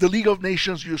 The League of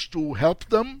Nations used to help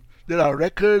them. There are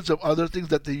records of other things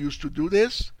that they used to do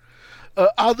this.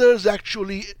 Others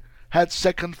actually had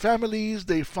second families.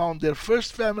 They found their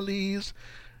first families.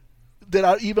 There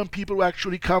are even people who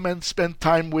actually come and spend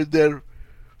time with their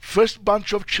first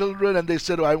bunch of children, and they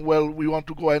said, well, we want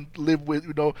to go and live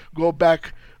with, go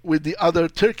back with the other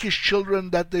Turkish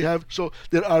children that they have. So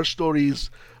there are stories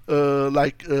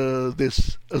like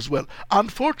this as well.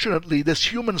 Unfortunately,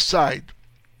 this human side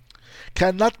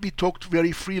cannot be talked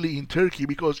very freely in Turkey,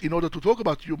 because in order to talk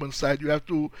about human side, you have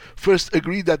to first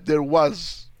agree that there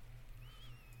was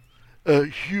a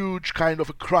huge kind of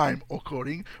a crime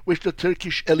occurring, which the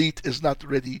Turkish elite is not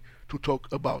ready to talk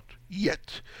about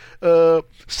yet.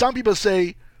 Some people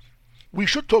say we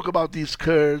should talk about these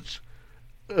Kurds,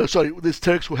 these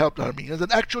Turks who helped Armenians.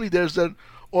 And actually there's an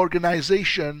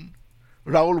organization,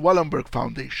 Raoul Wallenberg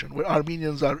Foundation, where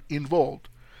Armenians are involved.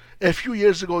 A few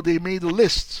years ago they made a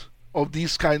list of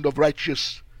these kind of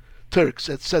righteous Turks,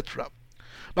 etc.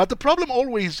 But the problem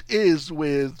always is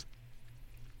with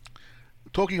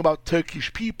talking about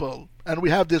Turkish people, and we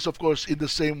have this, of course, in the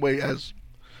same way as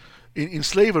in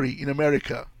slavery in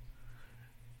America.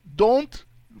 Don't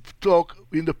talk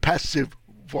in the passive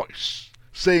voice,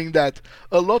 saying that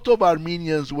a lot of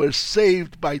Armenians were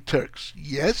saved by Turks.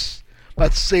 Yes,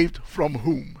 but saved from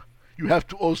whom? You have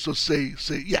to also say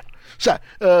yeah.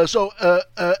 So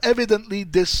evidently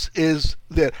this is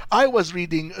there. I was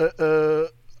reading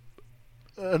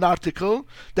an article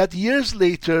that years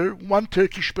later one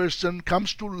Turkish person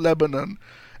comes to Lebanon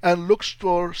and looks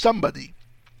for somebody,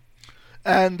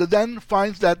 and then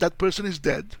finds that that person is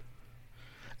dead,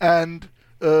 and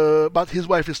but his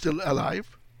wife is still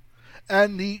alive,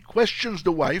 and he questions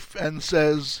the wife and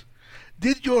says,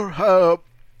 did your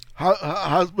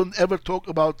husband ever talk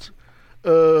about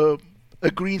a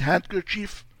green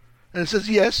handkerchief? And says,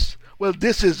 yes. Well,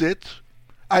 this is it.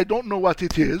 I don't know what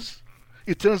it is.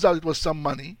 It turns out it was some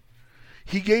money.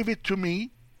 He gave it to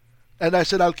me, and I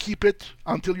said, I'll keep it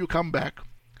until you come back.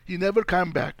 He never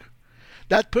came back.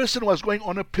 That person was going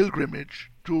on a pilgrimage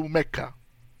to Mecca.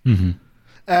 Mm-hmm.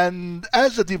 And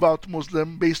as a devout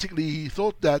Muslim, basically he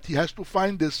thought that he has to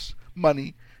find this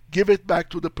money, give it back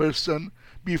to the person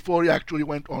before he actually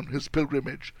went on his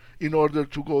pilgrimage, in order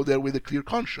to go there with a clear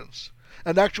conscience.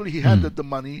 And actually he handed the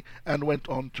money and went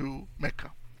on to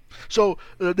Mecca. So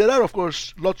there are, of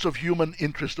course, lots of human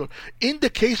interest. In the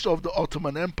case of the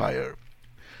Ottoman Empire,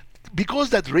 because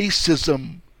that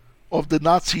racism of the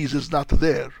Nazis is not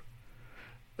there,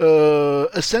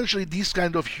 essentially these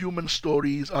kind of human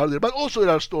stories are there. But also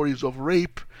there are stories of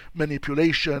rape,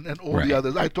 manipulation, and all the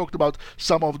others. I talked about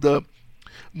some of the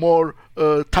more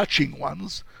touching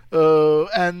ones.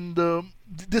 And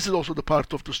this is also the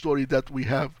part of the story that we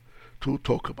have to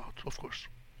talk about, of course.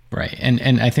 Right,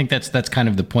 and I think that's kind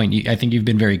of the point. I think you've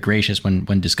been very gracious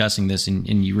when discussing this,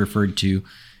 and you referred to,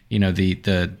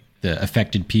 the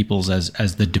affected peoples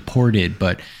as the deported.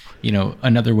 But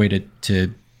another way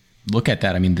to look at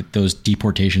that, I mean, those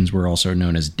deportations were also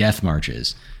known as death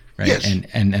marches, right? Yes.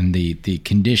 And the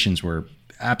conditions were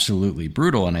absolutely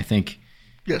brutal. And I think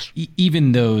yes,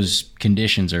 even those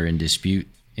conditions are in dispute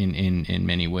in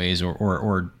many ways,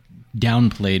 or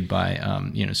downplayed by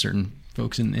certain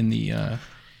folks in the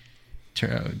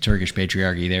Turkish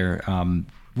patriarchy there.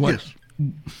 Yes.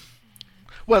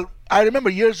 Well, I remember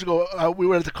years ago we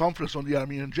were at a conference on the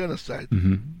Armenian genocide,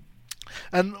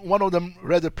 and one of them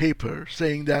read a paper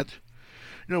saying that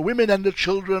women and the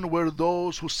children were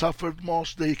those who suffered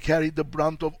most. They carried the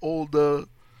brunt of all the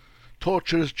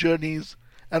torturous journeys.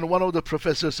 And one of the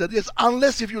professors said, yes,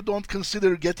 unless if you don't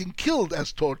consider getting killed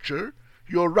as torture,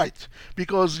 you're right.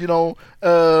 Because,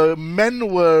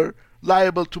 men were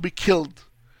liable to be killed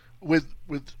with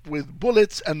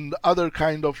bullets and other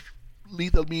kind of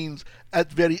lethal means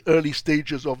at very early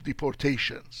stages of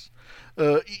deportations,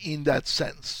 in that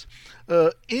sense.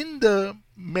 In the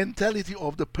mentality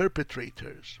of the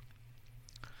perpetrators,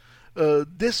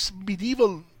 this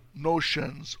medieval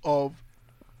notions of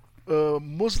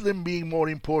Muslim being more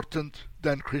important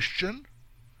than Christian,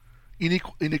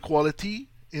 inequality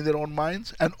in their own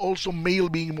minds, and also male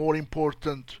being more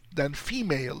important than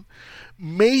female,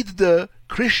 made the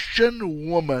Christian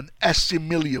woman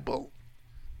assimilable.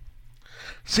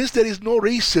 Since there is no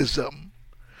racism,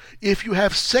 if you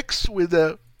have sex with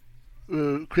a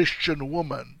Christian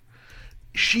woman,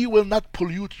 she will not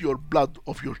pollute your blood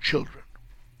of your children.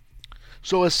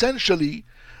 So essentially,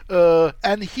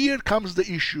 and here comes the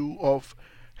issue of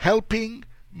helping,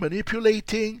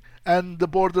 manipulating, and the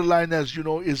borderline, as you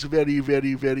know, is very,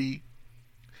 very, very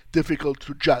difficult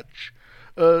to judge.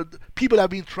 People have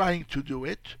been trying to do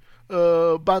it,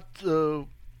 but in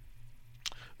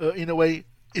a way,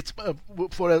 it's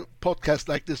for a podcast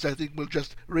like this, I think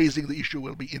just raising the issue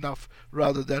will be enough,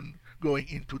 rather than going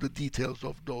into the details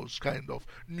of those kind of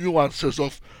nuances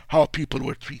of how people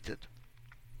were treated.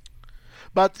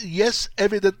 But yes,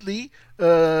 evidently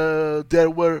there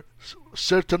were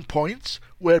certain points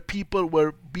where people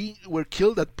were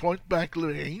killed at point blank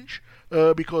range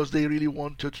because they really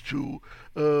wanted to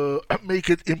make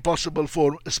it impossible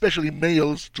for especially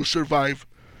males to survive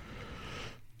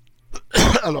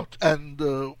a lot, and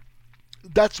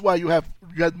that's why you had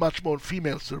much more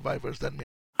female survivors than men.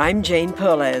 I'm Jane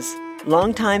Perlez,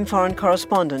 longtime foreign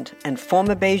correspondent and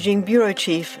former Beijing bureau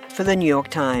chief for the New York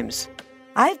Times.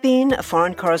 I've been a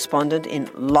foreign correspondent in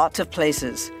lots of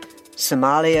places: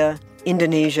 Somalia,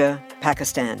 Indonesia,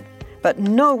 Pakistan, but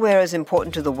nowhere as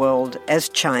important to the world as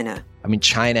China. I mean,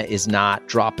 China is not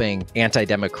dropping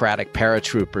anti-democratic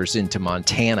paratroopers into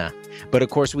Montana. But of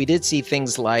course, we did see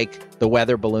things like the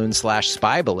weather balloon /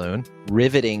 spy balloon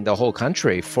riveting the whole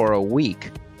country for a week.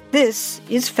 This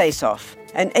is Face Off,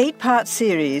 an 8-part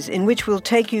series in which we'll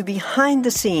take you behind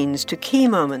the scenes to key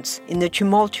moments in the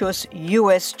tumultuous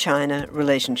U.S.-China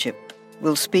relationship.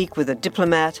 We'll speak with a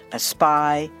diplomat, a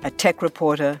spy, a tech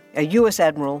reporter, a U.S.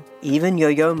 admiral, even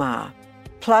Yo-Yo Ma.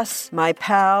 Plus, my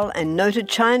pal and noted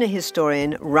China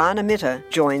historian Rana Mitter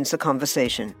joins the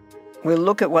conversation. We'll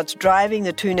look at what's driving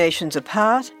the two nations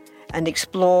apart and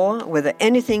explore whether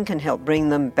anything can help bring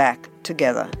them back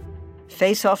together.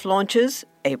 Face Off launches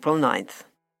April 9th.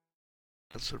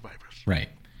 Survivors. Right.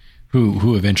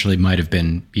 Who eventually might have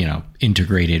been,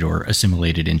 integrated or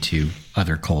assimilated into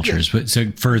other cultures. Yes. But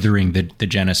so furthering the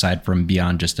genocide from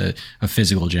beyond just a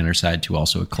physical genocide to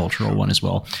also a cultural one as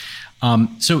well.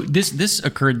 So this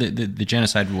occurred, the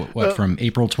genocide, from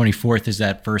April 24th is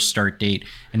that first start date,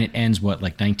 and it ends,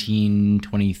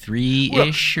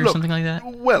 1923-ish or something like that?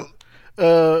 Well,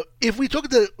 if we took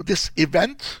this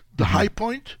event, the high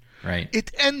point, right,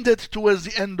 it ended towards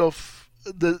the end of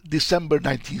the December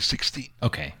 1916.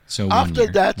 Okay, so after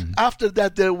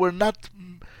that, there were not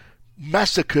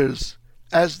massacres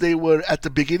as they were at the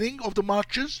beginning of the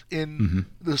marches in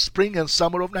the spring and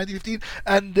summer of 1915,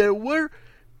 and there were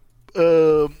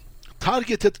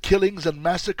targeted killings and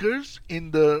massacres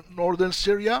in the northern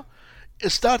Syria,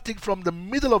 starting from the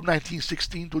middle of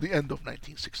 1916 to the end of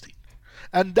 1916.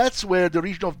 And that's where the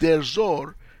region of Deir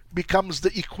Zor becomes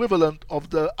the equivalent of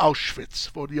the Auschwitz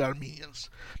for the Armenians,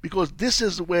 because this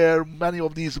is where many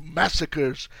of these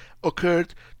massacres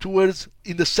occurred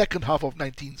in the second half of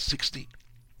 1916.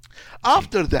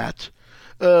 After that,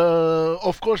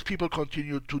 of course, people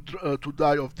continued to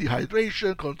die of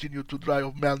dehydration, continued to die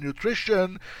of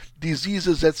malnutrition,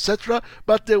 diseases, etc.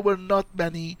 But there were not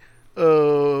many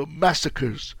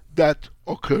massacres that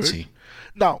occurred.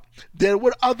 Now, there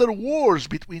were other wars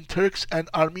between Turks and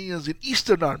Armenians in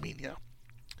eastern Armenia.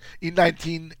 In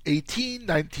 1918,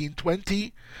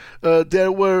 1920,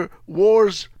 there were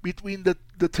wars between the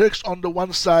Turks on the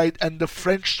one side and the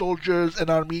French soldiers and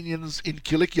Armenians in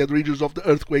Kilikia, the regions of the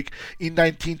earthquake, in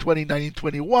 1920,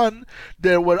 1921.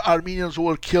 There were Armenians who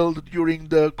were killed during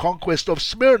the conquest of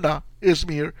Smyrna,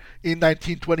 Izmir, in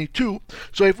 1922.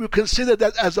 So if you consider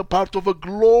that as a part of a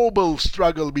global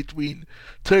struggle between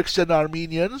Turks and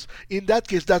Armenians, in that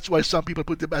case, that's why some people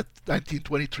put them at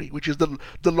 1923, which is the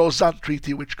Lausanne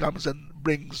Treaty, which comes and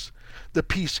brings the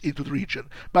peace into the region.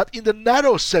 But in the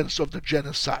narrow sense of the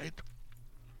genocide,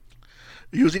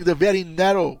 using the very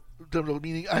narrow term of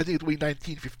meaning, I think it will be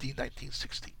 1915,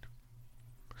 1916.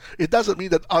 It doesn't mean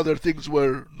that other things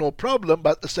were no problem,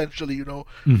 but essentially,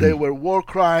 there were war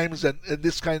crimes and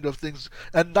this kind of things,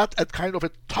 and not a kind of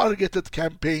a targeted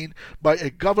campaign by a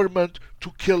government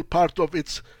to kill part of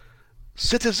its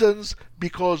citizens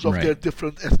because of their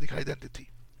different ethnic identity.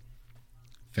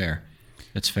 Fair.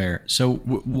 That's fair. So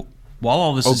while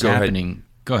all this is happening,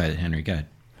 go ahead, Henry, go ahead.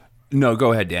 No,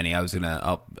 go ahead, Danny. I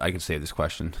can save this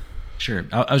question. Sure.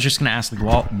 I was just going to ask,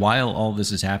 while all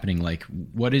this is happening,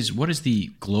 what is the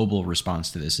global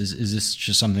response to this? Is this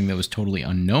just something that was totally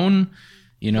unknown,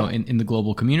 in the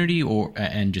global community,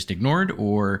 and just ignored,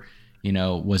 or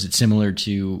was it similar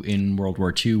to in World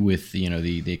War II with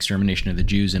the extermination of the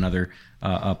Jews and other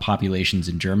populations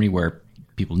in Germany, where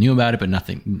people knew about it, but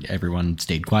everyone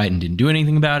stayed quiet and didn't do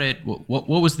anything about it? What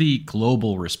was the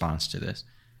global response to this?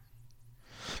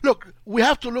 Look, we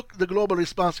have to look the global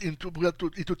response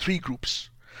into three groups.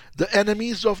 The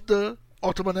enemies of the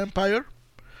Ottoman Empire,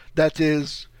 that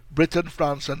is Britain,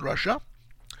 France, and Russia.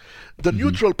 The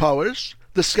neutral powers,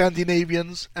 the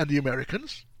Scandinavians and the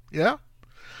Americans,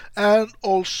 and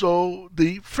also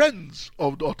the friends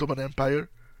of the Ottoman Empire,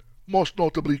 most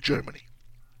notably Germany.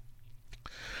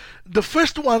 The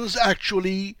first ones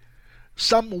actually,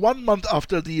 some 1 month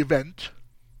after the event,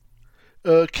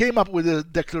 came up with a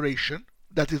declaration.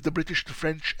 That is the British, the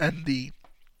French, and the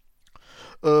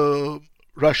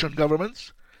Russian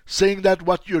governments, saying that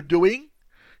what you're doing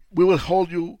we will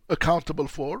hold you accountable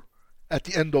for at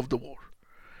the end of the war.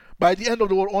 By the end of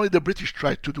the war, only the British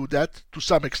tried to do that to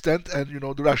some extent, and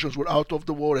the Russians were out of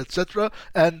the war, etc.,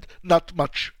 and not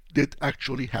much did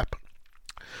actually happen.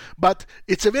 But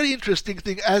it's a very interesting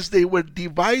thing. As they were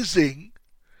devising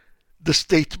the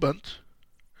statement,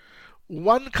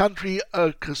 one country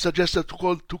suggested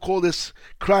to call this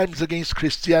crimes against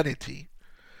Christianity.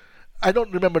 I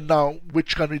don't remember now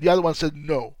which country. The other one said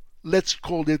no. Let's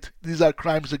call it, these are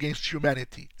crimes against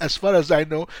humanity. As far as I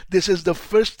know, this is the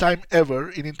first time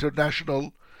ever in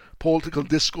international political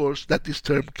discourse that this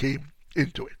term came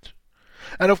into it.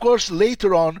 And of course,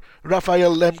 later on,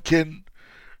 Raphael Lemkin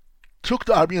took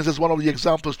the Armenians as one of the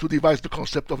examples to devise the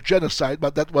concept of genocide,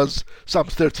 but that was some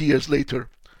 30 years later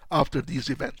after these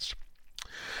events.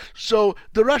 So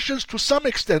the Russians, to some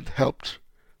extent, helped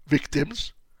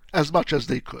victims as much as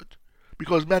they could,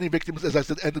 because many victims, as I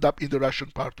said, ended up in the Russian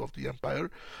part of the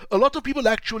empire. A lot of people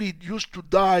actually used to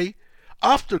die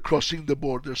after crossing the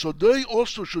border, so they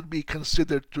also should be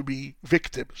considered to be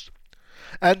victims.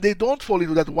 And they don't fall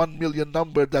into that 1 million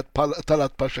number that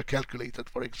Talat Pasha calculated,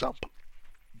 for example.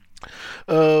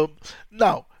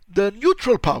 Now, the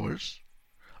neutral powers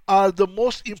are the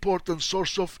most important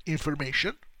source of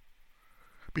information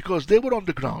because they were on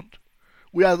the ground.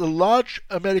 We had a large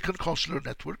American consular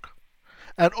network,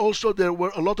 and also there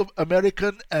were a lot of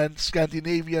American and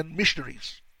Scandinavian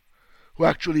missionaries who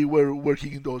actually were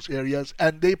working in those areas,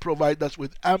 and they provide us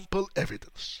with ample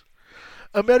evidence.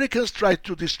 Americans tried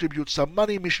to distribute some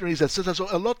money, missionaries, etc. So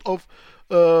a lot of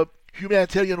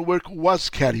humanitarian work was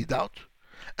carried out.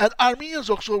 And Armenians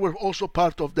also were also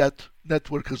part of that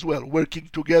network as well, working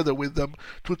together with them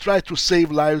to try to save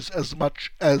lives as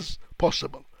much as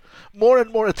possible. More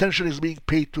and more attention is being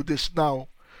paid to this now,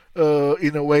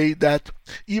 in a way that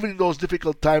even in those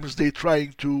difficult times they're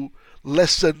trying to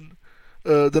lessen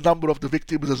the number of the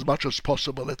victims as much as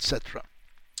possible, etc.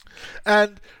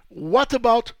 And what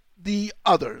about the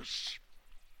others?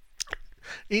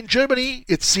 In Germany,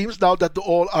 it seems now that the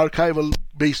all archival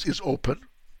base is open.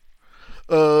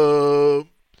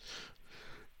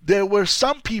 There were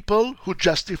some people who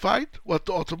justified what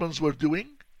the Ottomans were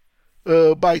doing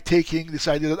by taking this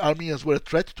idea that Armenians were a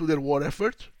threat to their war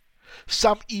effort.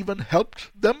 Some even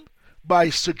helped them by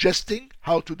suggesting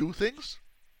how to do things.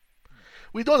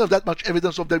 We don't have that much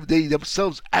evidence of them, they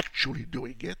themselves actually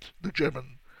doing it, the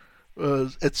German,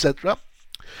 etc.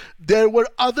 There were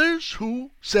others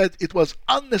who said it was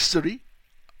unnecessary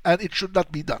and it should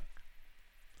not be done.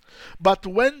 But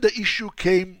when the issue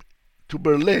came to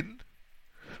Berlin,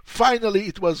 finally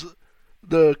it was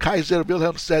the Kaiser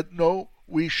Wilhelm said, no,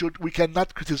 we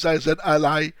cannot criticize an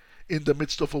ally in the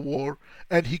midst of a war,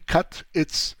 and he cut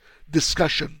its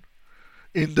discussion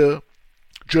in the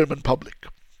German public.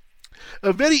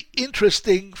 A very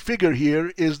interesting figure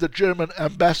here is the German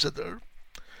ambassador,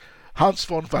 Hans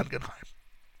von Wangenheim.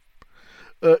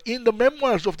 In the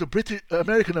memoirs of the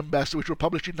American ambassador, which were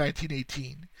published in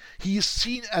 1918, he is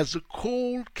seen as a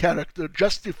cold character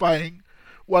justifying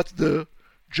what the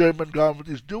German government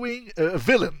is doing, a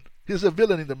villain. He's a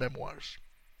villain in the memoirs.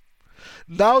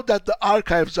 Now that the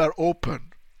archives are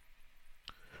open,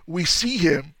 we see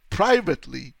him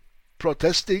privately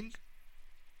protesting,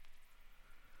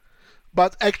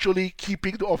 but actually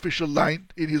keeping the official line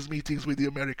in his meetings with the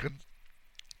American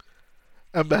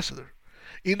ambassador.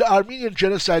 In the Armenian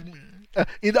Genocide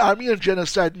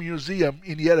Museum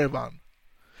in Yerevan,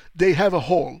 they have a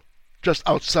hall just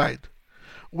outside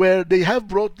where they have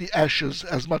brought the ashes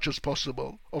as much as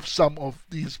possible of some of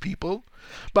these people,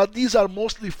 but these are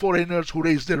mostly foreigners who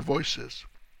raise their voices.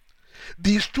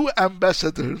 These two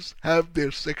ambassadors have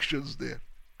their sections there,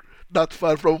 not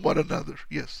far from one another,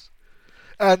 yes.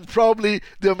 And probably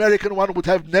the American one would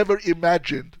have never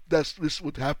imagined that this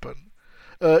would happen.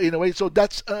 In a way, so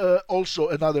that's also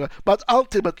another. But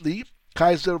ultimately,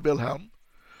 Kaiser Wilhelm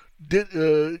did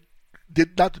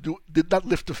not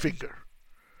lift a finger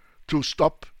to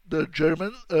stop the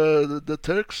German, the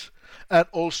Turks, and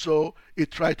also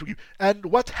it tried to give. And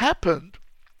what happened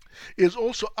is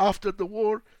also after the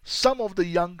war, some of the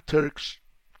young Turks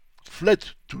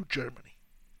fled to Germany.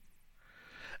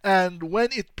 And when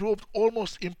it proved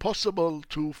almost impossible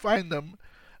to find them,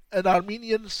 an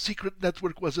Armenian secret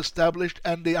network was established,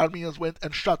 and the Armenians went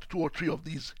and shot 2 or 3 of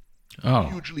these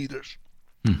huge leaders.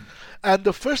 And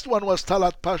the first one was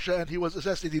Talat Pasha, and he was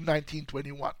assassinated in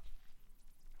 1921.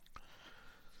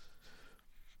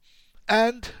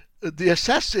 And the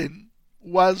assassin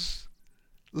was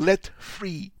let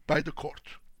free by the court.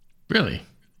 Really?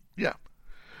 Yeah.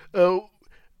 The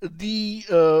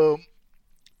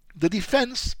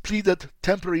defense pleaded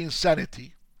temporary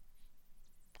insanity.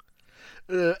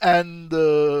 and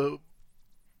the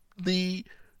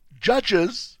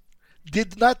judges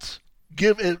did not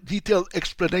give a detailed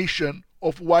explanation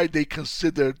of why they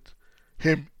considered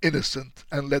him innocent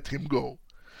and let him go.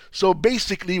 So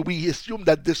basically, we assume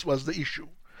that this was the issue.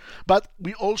 But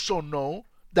we also know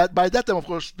that by that time, of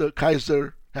course, the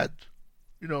Kaiser had,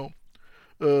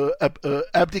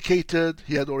 abdicated.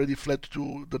 He had already fled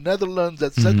to the Netherlands,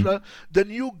 etc. The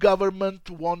new government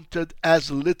wanted as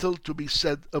little to be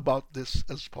said about this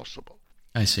as possible.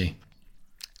 I see.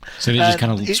 So they just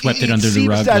kind of swept it under the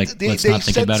rug, like, let's not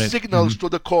think about it. They sent signals to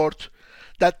the court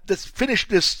that let's finish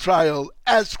this trial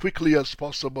as quickly as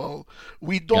possible.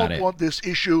 We don't want this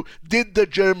issue. Did the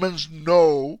Germans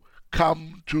know?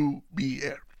 Come to be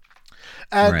here.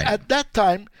 And at that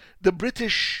time, the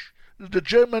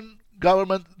German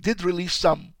government did release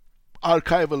some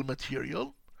archival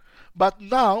material, but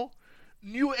now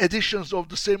new editions of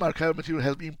the same archival material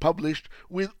have been published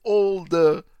with all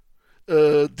the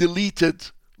deleted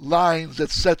lines,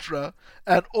 etc.,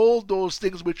 and all those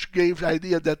things which gave the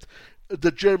idea that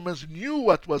the Germans knew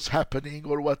what was happening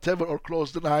or whatever, or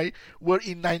closed an eye, were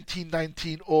in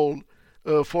 1919 all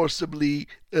forcibly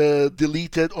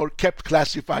deleted or kept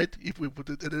classified, if we put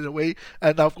it in a way,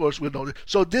 and of course we know it.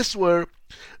 So these were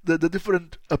the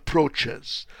different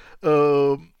approaches.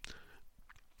 The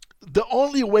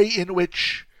only way in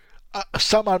which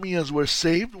some Armenians were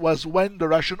saved was when the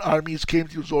Russian armies came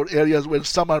to those areas when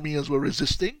some Armenians were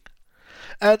resisting.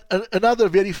 And another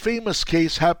very famous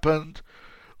case happened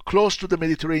close to the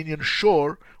Mediterranean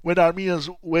shore when Armenians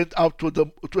went out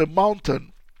to a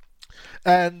mountain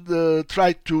and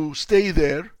tried to stay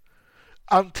there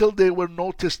until they were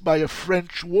noticed by a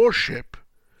French warship,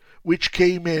 which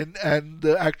came in and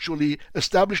actually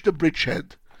established a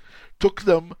bridgehead, took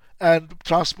them and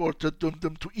transported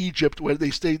them to Egypt, where they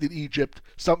stayed in Egypt.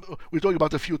 We're talking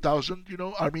about a few thousand,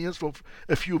 Armenians from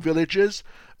a few villages,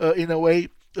 in a way,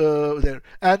 there.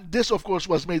 And this, of course,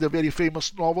 was made a very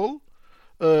famous novel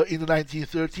in the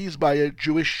 1930s by a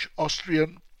Jewish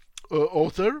Austrian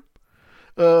author.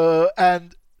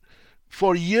 And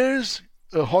for years,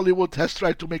 Hollywood has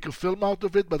tried to make a film out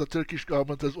of it, but the Turkish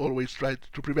government has always tried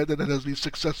to prevent it and has been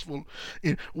successful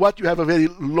in what you have a very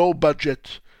low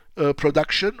budget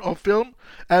production of film,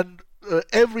 and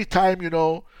every time,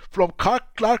 from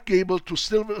Clark Gable to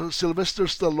Sylvester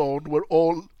Stallone were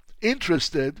all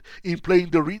interested in playing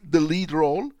the lead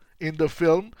role in the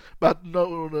film, but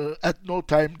at no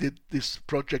time did this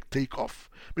project take off,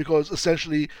 because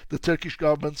essentially the Turkish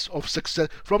governments of success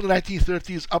from the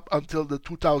 1930s up until the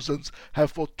 2000s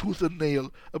have fought tooth and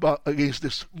nail against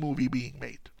this movie being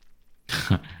made.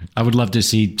 I would love to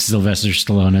see Sylvester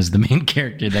Stallone as the main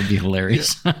character. That'd be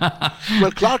hilarious. Yeah.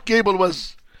 Well, Clark Gable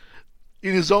was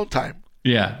in his own time.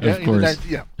 Yeah, of course.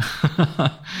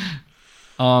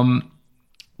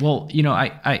 Well,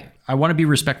 I want to be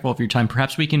respectful of your time.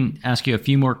 Perhaps we can ask you a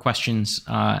few more questions,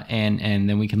 and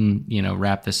then we can,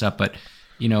 wrap this up. But,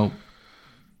 I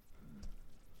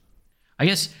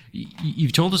guess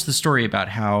you've told us the story about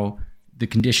how the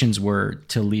conditions were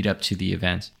to lead up to the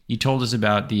event. You told us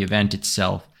about the event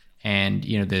itself and,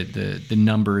 the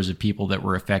numbers of people that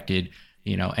were affected,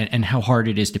 and how hard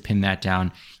it is to pin that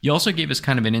down. You also gave us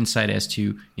kind of an insight as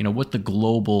to, what the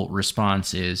global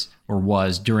response is or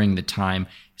was during the time,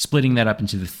 splitting that up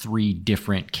into the three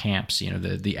different camps,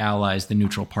 the allies, the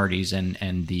neutral parties, and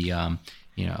the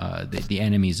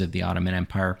enemies of the Ottoman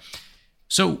Empire.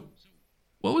 So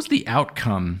what was the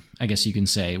outcome, I guess you can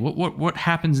say? What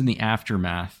happens in the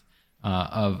aftermath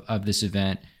of this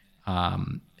event,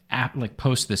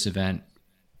 post this event?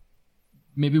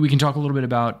 Maybe we can talk a little bit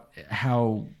about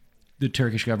how the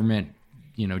Turkish government,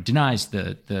 denies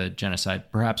the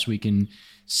genocide. Perhaps we can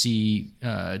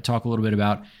talk a little bit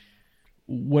about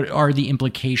what are the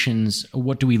implications,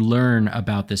 what do we learn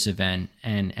about this event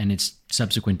and its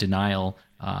subsequent denial,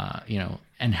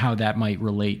 and how that might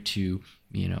relate to,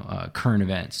 current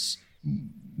events.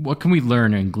 What can we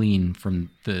learn and glean from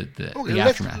the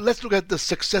aftermath? Let's look at the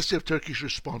successive Turkish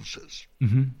responses.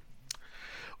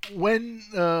 Mm-hmm. When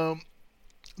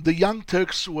the Young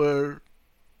Turks were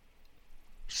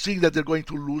seeing that they're going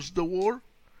to lose the war,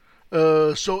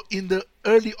 so in the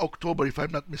early October, if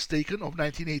I'm not mistaken, of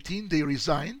 1918, they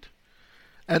resigned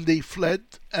and they fled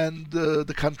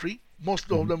the country.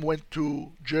 Most of them went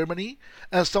to Germany,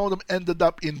 and some of them ended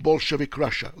up in Bolshevik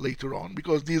Russia later on,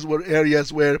 because these were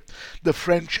areas where the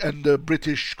French and the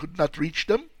British could not reach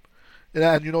them.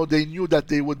 And, they knew that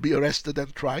they would be arrested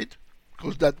and tried,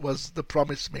 because that was the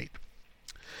promise made.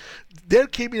 There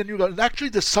came in a new government. Actually,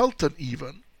 the Sultan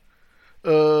even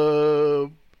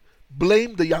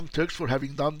blamed the Young Turks for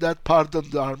having done that,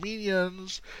 pardoned the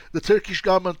Armenians. The Turkish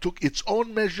government took its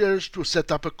own measures to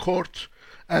set up a court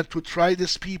and to try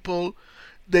these people.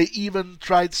 They even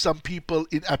tried some people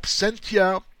in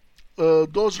absentia.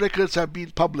 Those records have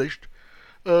been published.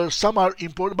 Some are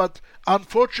important, but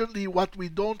unfortunately what we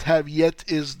don't have yet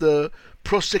is the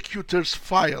prosecutor's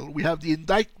file. We have the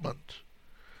indictment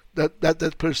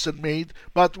that person made,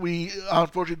 but we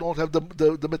unfortunately don't have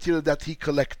the material that he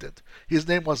collected. His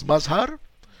name was Mazhar.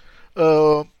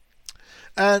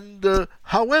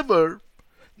 However,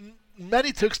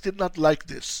 many Turks did not like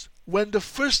this. When the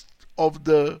first of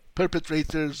the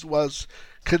perpetrators was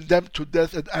condemned to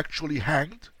death and actually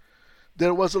hanged,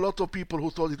 there was a lot of people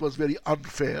who thought it was very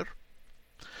unfair.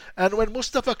 And when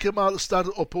Mustafa Kemal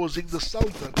started opposing the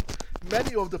Sultan,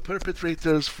 many of the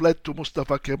perpetrators fled to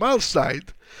Mustafa Kemal's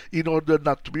side in order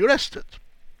not to be arrested.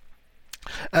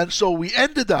 And so we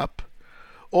ended up,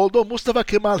 although Mustafa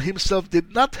Kemal himself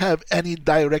did not have any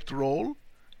direct role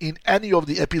in any of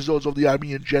the episodes of the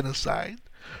Armenian genocide,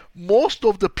 most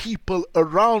of the people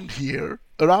around him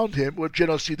were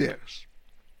genocidaires.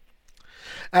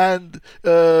 And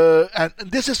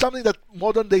this is something that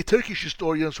modern-day Turkish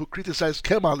historians who criticize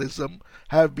Kemalism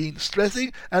have been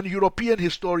stressing, and European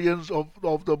historians of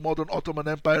the modern Ottoman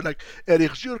Empire, like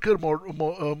Erich Zürcher,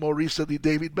 more recently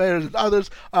David Bayers and others,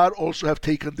 also have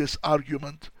taken this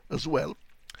argument as well.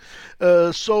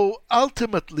 So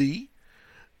ultimately,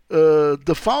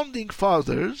 the founding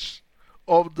fathers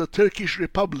of the Turkish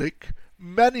Republic,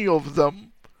 many of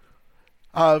them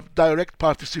have direct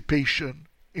participation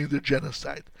in the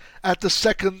genocide at the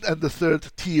second and the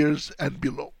third tiers and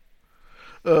below,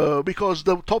 because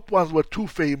the top ones were too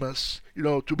famous,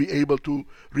 to be able to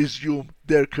resume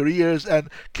their careers, and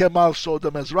Kemal saw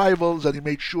them as rivals, and he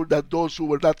made sure that those who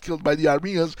were not killed by the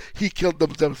Armenians, he killed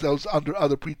them themselves under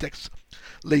other pretexts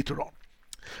later on.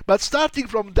 But starting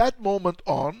from that moment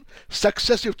on,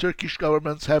 successive Turkish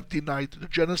governments have denied the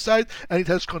genocide, and it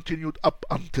has continued up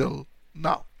until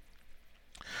now.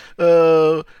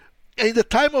 In the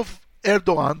time of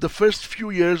Erdogan, the first few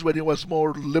years when he was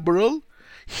more liberal,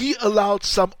 he allowed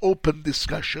some open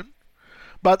discussion.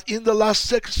 But in the last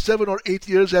 6, 7 or 8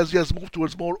 years, as he has moved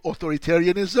towards more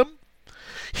authoritarianism,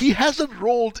 he hasn't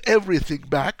rolled everything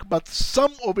back, but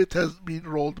some of it has been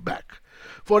rolled back.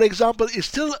 For example, it's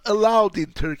still allowed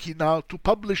in Turkey now to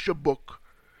publish a book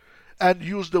and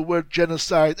use the word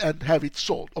genocide and have it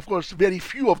sold. Of course, very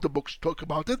few of the books talk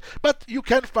about it, but you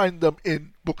can find them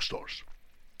in bookstores.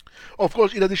 Of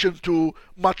course, in addition to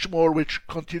much more which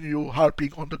continue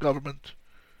harping on the government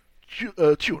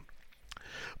tune.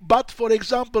 But, for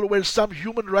example, where some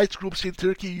human rights groups in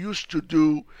Turkey used to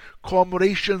do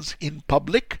commemorations in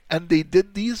public, and they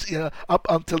did these up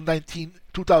until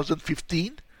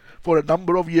 2015 for a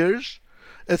number of years,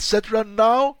 etc.,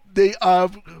 now they are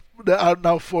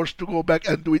now forced to go back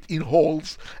and do it in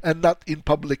halls and not in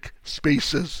public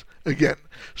spaces again.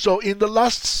 So in the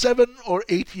last 7 or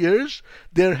 8 years,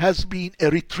 there has been a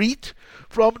retreat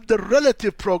from the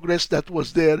relative progress that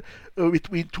was there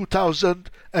between 2000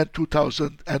 and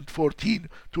 2014,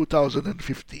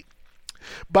 2015.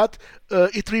 But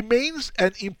it remains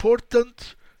an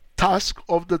important task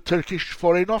of the Turkish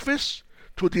Foreign Office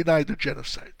to deny the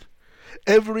genocide.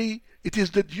 It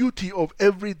is the duty of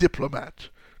every diplomat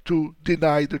to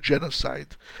deny the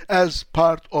genocide as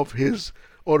part of his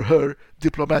or her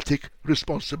diplomatic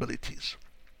responsibilities.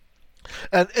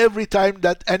 And every time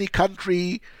that any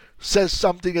country says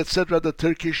something, etc., the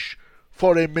Turkish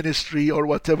Foreign Ministry or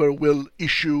whatever will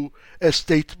issue a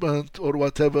statement or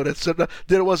whatever, etc.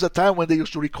 There was a time when they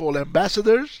used to recall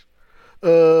ambassadors,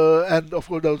 and of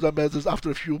course those ambassadors, after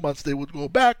a few months, they would go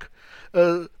back.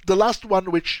 The last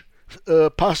one which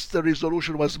passed the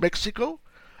resolution was Mexico,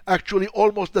 actually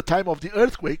almost the time of the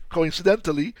earthquake,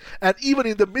 coincidentally, and even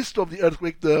in the midst of the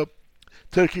earthquake, the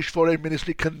Turkish Foreign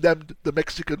Ministry condemned the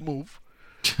Mexican move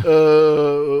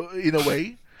in a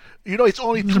way. It's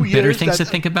only 2 years. Better things to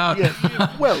think about.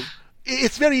 Well,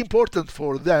 it's very important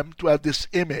for them to have this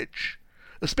image,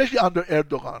 especially under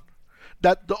Erdogan,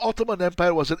 that the Ottoman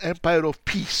Empire was an empire of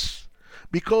peace,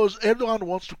 because Erdogan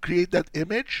wants to create that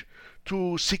image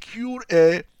to secure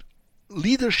a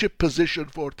leadership position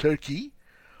for Turkey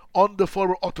on the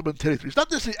former Ottoman territories. Not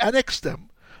necessarily annex them,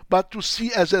 but to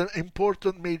see as an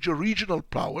important major regional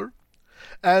power,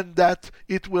 and that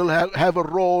it will have a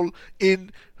role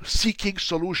in seeking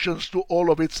solutions to all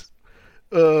of its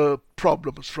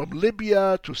problems, from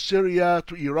Libya to Syria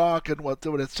to Iraq and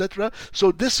whatever, etc.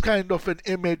 So this kind of an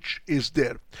image is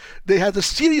there. They had a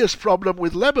serious problem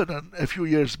with Lebanon a few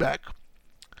years back,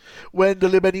 when the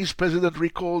Lebanese president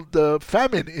recalled the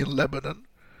famine in Lebanon.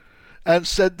 and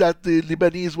said that the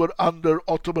Lebanese were under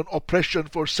Ottoman oppression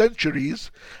for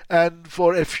centuries, and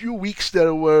for a few weeks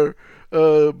there were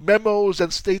memos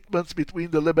and statements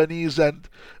between the Lebanese and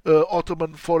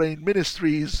Ottoman foreign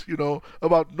ministries,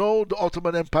 about the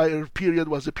Ottoman Empire period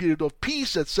was a period of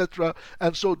peace, etc.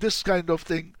 And so this kind of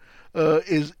thing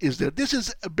is there. This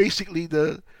is basically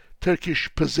the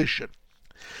Turkish position.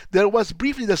 There was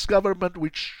briefly this government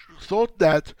which thought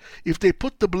that if they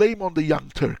put the blame on the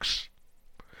Young Turks,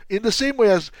 in the same way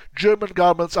as German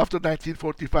governments after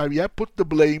 1945, put the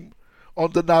blame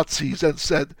on the Nazis and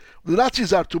said, the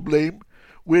Nazis are to blame,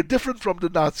 we're different from the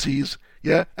Nazis,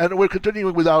 and we're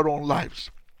continuing with our own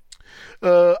lives.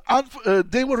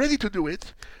 They were ready to do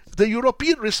it. The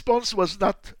European response was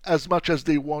not as much as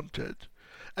they wanted.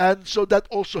 And so that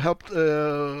also helped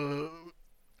the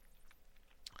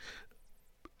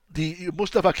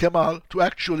Mustafa Kemal to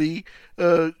actually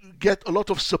get a lot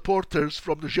of supporters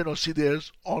from the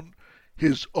genocidaires on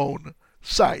his own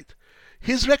side.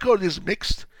 His record is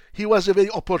mixed. He was very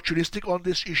opportunistic on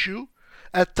this issue.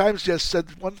 At times he has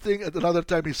said one thing, at another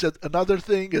time he said another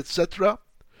thing, etc.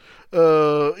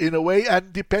 In a way,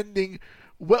 and depending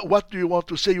what do you want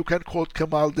to say, you can quote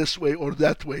Kemal this way or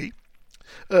that way.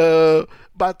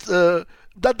 But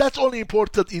that's only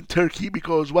important in Turkey,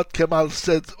 because what Kemal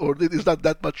said or did is not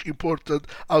that much important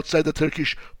outside the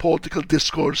Turkish political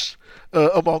discourse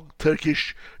among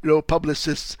Turkish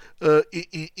publicists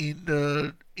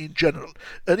in general.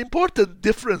 An important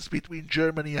difference between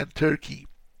Germany and Turkey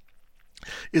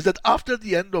is that after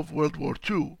the end of World War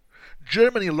II,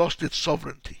 Germany lost its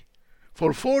sovereignty.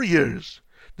 For 4 years,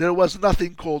 there was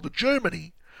nothing called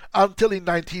Germany, until in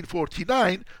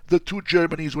 1949, the two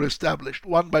Germanys were established,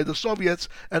 one by the Soviets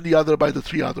and the other by the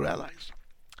three other allies.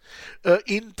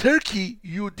 In Turkey,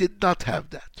 you did not have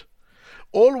that.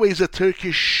 Always a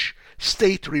Turkish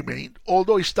state remained,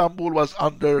 although Istanbul was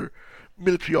under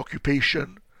military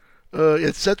occupation,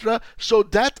 etc. So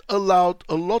that allowed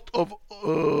a lot of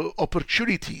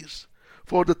opportunities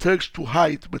for the Turks to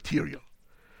hide material.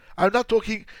 I'm not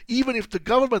talking, even if the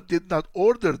government did not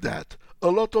order that, a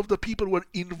lot of the people who were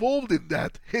involved in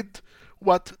that hid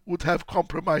what would have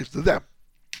compromised them.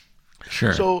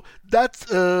 Sure. So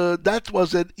that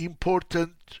was an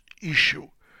important issue.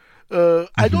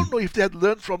 I don't know if they had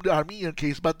learned from the Armenian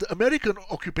case, but the American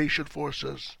occupation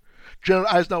forces, General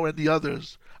Eisenhower and the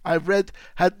others, I've read,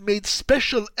 had made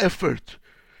special effort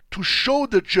to show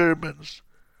the Germans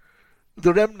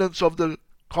the remnants of the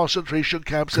concentration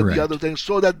camps and the other things,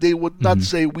 so that they would not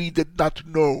say, we did not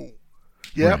know.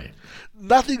 Right.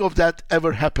 Nothing of that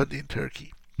ever happened in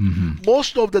Turkey.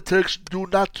 Most of the Turks do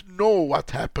not know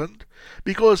what happened,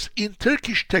 because in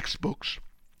Turkish textbooks,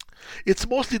 it's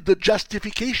mostly the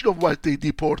justification of what they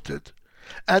deported,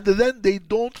 and then they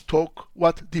don't talk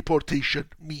what deportation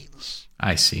means.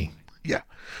 I see. Yeah.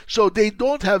 So they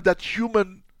don't have that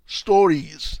human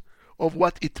stories of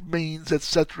what it means,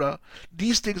 etc.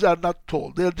 These things are not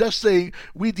told. They're just saying,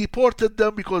 we deported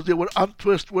them because they were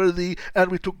untrustworthy and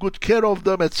we took good care of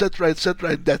them, etc., etc.,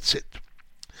 and that's it.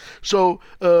 So,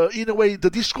 in a way,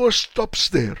 the discourse stops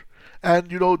there.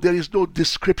 And, there is no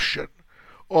description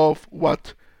of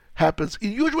what happens.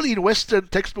 Usually in Western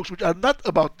textbooks, which are not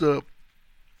about the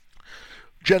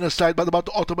genocide, but about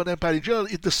the Ottoman Empire in general,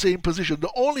 it's the same position. The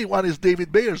only one is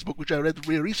David Bayer's book, which I read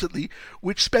very recently,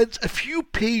 which spends a few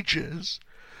pages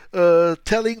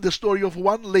telling the story of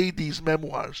one lady's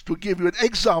memoirs to give you an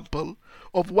example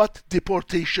of what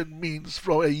deportation means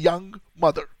for a young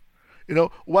mother.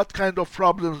 What kind of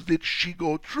problems did she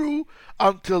go through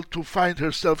until to find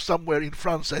herself somewhere in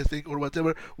France, I think, or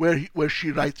whatever, where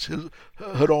she writes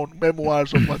her own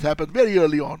memoirs of what happened very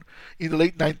early on in the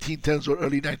late 1910s or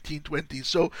early 1920s.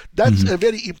 So that's a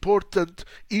very important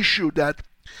issue, that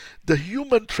the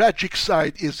human tragic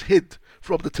side is hid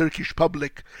from the Turkish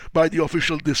public by the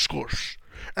official discourse.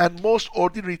 And most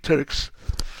ordinary Turks,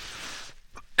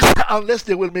 unless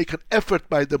they will make an effort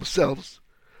by themselves,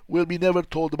 will be never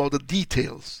told about the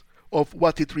details of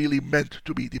what it really meant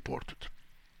to be deported.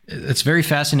 It's very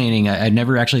fascinating. I'd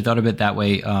never actually thought of it that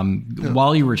way.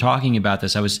 While you were talking about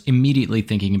this, I was immediately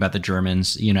thinking about the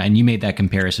Germans, and you made that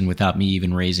comparison without me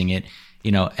even raising it,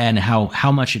 and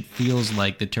how much it feels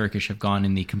like the Turkish have gone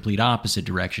in the complete opposite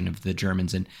direction of the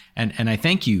Germans. And I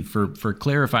thank you for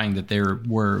clarifying that there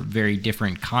were very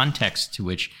different contexts to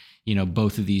which,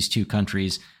 both of these two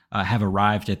countries have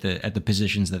arrived at the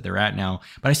positions that they're at now.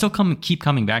 But I still keep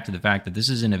coming back to the fact that this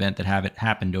is an event that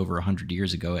happened over 100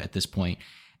 years ago at this point.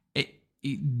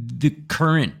 The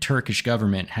current Turkish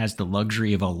government has the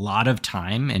luxury of a lot of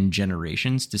time and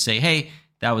generations to say, hey,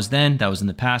 that was then, that was in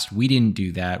the past. We didn't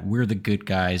do that. We're the good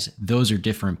guys. Those are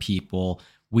different people.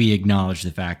 we acknowledge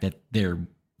the fact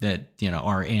that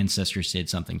our ancestors did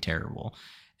something terrible.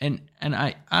 And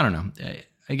I don't know.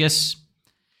 I guess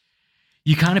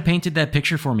you kind of painted that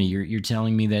picture for me. You're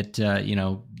telling me that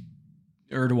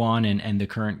Erdogan and the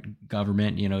current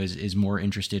government, is more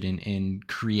interested in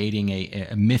creating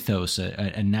a mythos,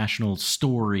 a national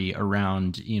story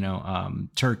around,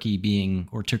 Turkey being,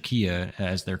 or Turkiye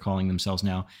as they're calling themselves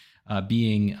now,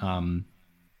 being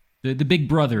the big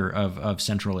brother of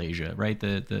Central Asia, right?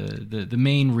 The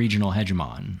main regional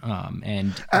hegemon,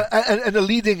 and a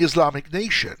leading Islamic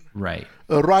nation, right?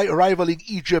 Rivaling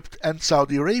Egypt and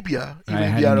Saudi Arabia. I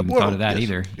hadn't even thought of that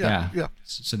either. Yeah.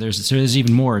 So there's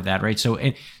even more of that, right? So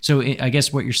I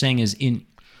guess what you're saying is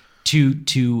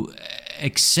to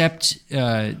accept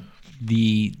the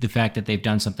fact that they've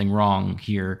done something wrong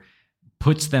here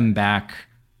puts them back,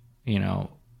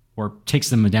 or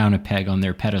takes them down a peg on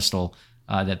their pedestal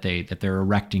that they're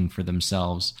erecting for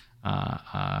themselves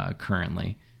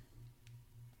currently.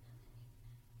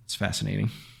 It's fascinating.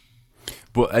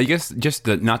 Well, I guess just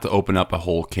not to open up a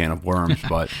whole can of worms,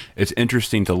 but it's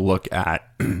interesting to look at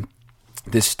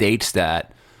the states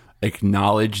that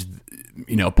acknowledge,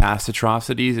 past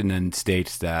atrocities, and then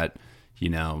states that,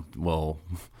 will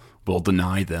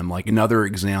deny them. Like another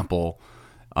example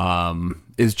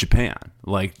is Japan.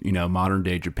 Like, modern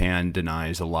day Japan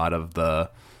denies a lot of the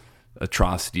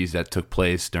atrocities that took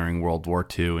place during World War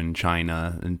II in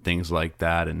China and things like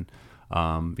that. And,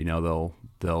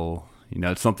 they'll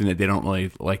it's something that they don't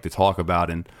really like to talk about.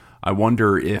 And I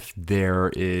wonder if there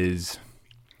is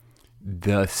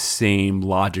the same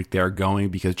logic there going,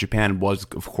 because Japan was,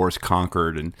 of course,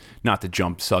 conquered, and not to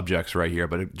jump subjects right here,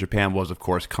 but Japan was, of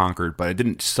course, conquered, but it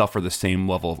didn't suffer the same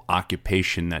level of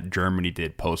occupation that Germany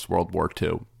did post World War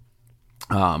II.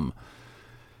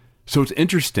 So it's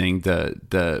interesting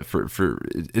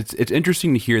it's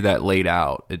interesting to hear that laid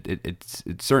out.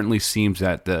 It certainly seems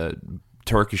that the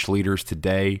Turkish leaders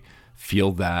today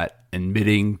feel that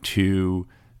admitting to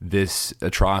this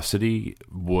atrocity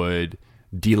would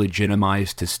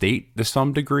delegitimize the state to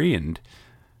some degree, and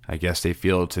I guess they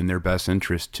feel it's in their best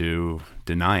interest to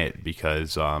deny it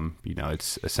because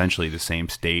it's essentially the same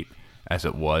state as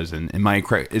it was. And am I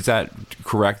correct? Is that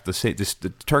correct?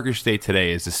 The Turkish state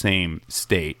today is the same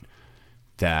state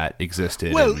that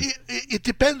existed. Well, it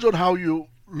depends on how you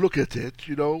look at it.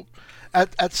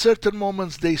 At certain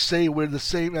moments they say we're the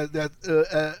same, and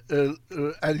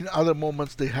in other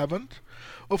moments they haven't.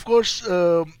 Of course,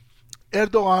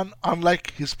 Erdogan,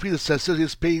 unlike his predecessors,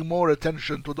 is paying more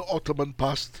attention to the Ottoman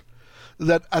past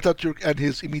than Atatürk and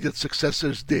his immediate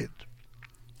successors did.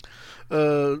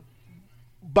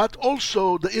 But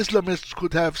also the Islamists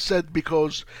could have said,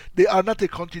 because they are not a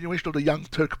continuation of the Young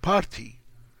Turk Party,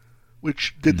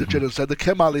 which did the genocide, the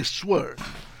Kemalists were.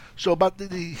 So, but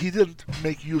he didn't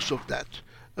make use of that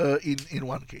in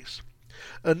one case.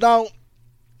 Now,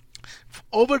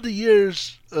 over the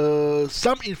years,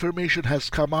 some information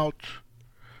has come out,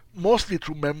 mostly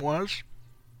through memoirs,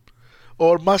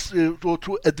 or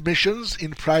through admissions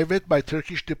in private by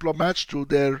Turkish diplomats to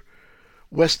their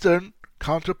Western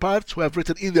counterparts who have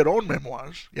written in their own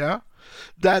memoirs,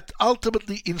 that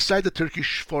ultimately inside the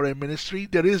Turkish Foreign Ministry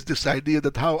there is this idea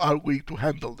that how are we to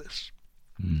handle this?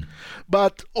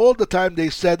 But all the time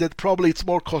they said that probably it's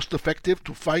more cost effective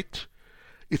to fight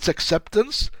its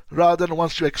acceptance rather than,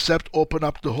 once you accept, open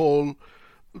up the whole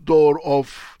door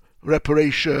of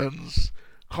reparations,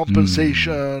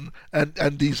 compensation,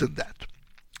 and these and that.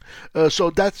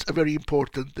 So that's a very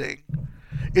important thing.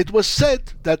 It was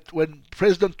said that when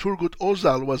President Turgut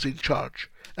Özal was in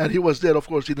charge, and he was there, of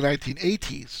course, in the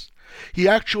 1980s, he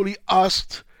actually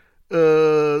asked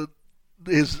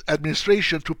his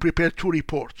administration to prepare two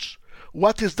reports.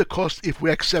 What is the cost if we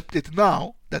accept it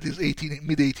now, that is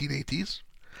mid-1880s,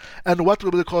 and what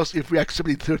will be the cost if we accept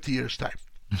it in 30 years' time?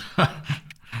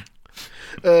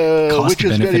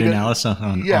 Cost-benefit analysis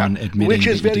on admitting, which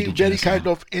is that you very, did very genocide. kind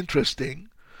of interesting.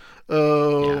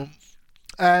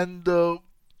 And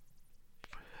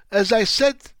as I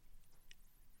said,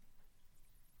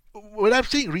 what I'm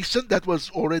saying recent, that was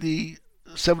already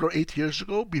 7 or 8 years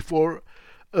ago, before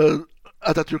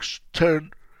Atatürk's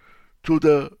turn to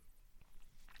the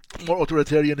more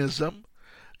authoritarianism.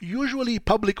 Usually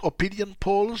public opinion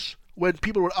polls, when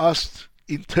people were asked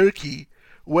in Turkey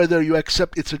whether you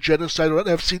accept it's a genocide or not,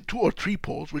 I've seen 2 or 3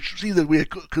 polls which see that we are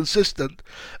consistent.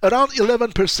 Around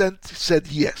 11% said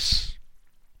yes.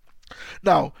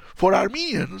 Now, for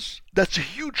Armenians, that's a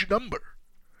huge number,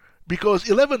 because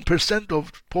 11%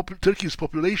 of Turkey's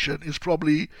population is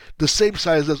probably the same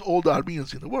size as all the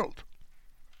Armenians in the world.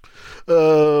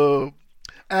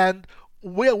 And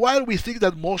while we think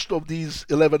that most of these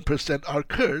 11% are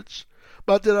Kurds,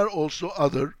 but there are also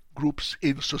other groups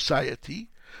in society,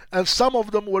 and some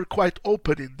of them were quite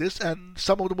open in this, and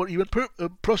some of them were even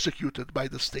prosecuted by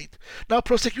the state. Now,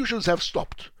 prosecutions have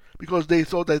stopped because they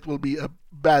thought that it will be a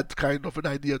bad kind of an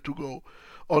idea to go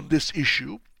on this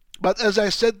issue. But as I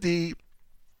said, the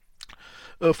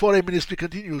foreign ministry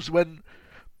continues. When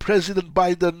President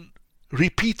Biden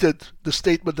repeated the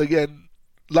statement again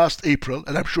last April,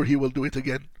 and I'm sure he will do it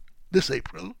again this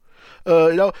April,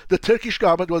 the Turkish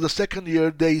government was the second year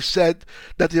they said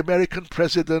that the American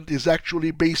president is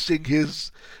actually basing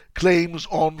his claims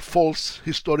on false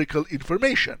historical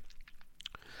information.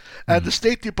 And the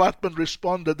State Department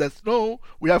responded that no,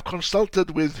 we have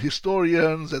consulted with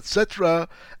historians, etc.,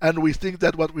 and we think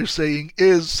that what we're saying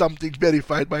is something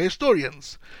verified by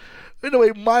historians. In a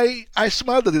way, I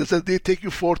smiled at it. I said, they take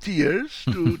you 40 years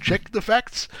to check the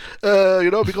facts,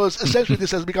 because essentially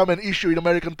this has become an issue in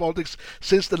American politics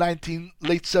since the late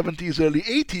 70s, early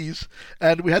 80s,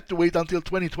 and we had to wait until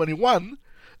 2021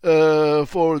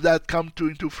 for that come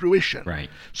into fruition.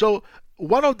 Right. So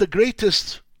one of the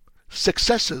greatest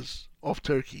successes of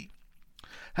Turkey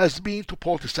has been to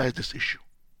politicize this issue,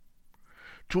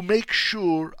 to make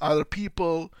sure other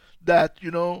people that,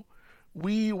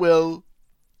 we will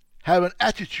have an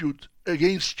attitude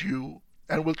against you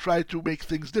and will try to make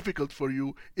things difficult for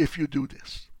you if you do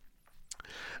this.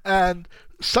 And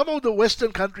some of the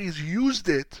Western countries used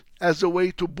it as a way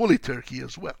to bully Turkey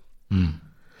as well.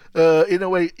 In a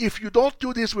way, if you don't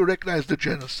do this, we recognize the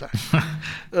genocide.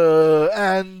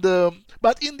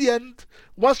 But in the end,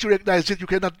 once you recognize it, you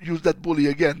cannot use that bully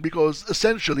again, because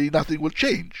essentially nothing will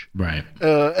change, right?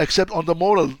 Except on the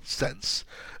moral sense.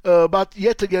 But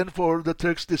yet again, for the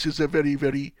Turks, this is a very,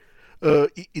 very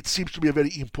it seems to be a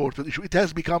very important issue. It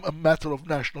has become a matter of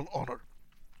national honor.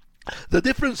 The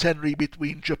difference, Henry,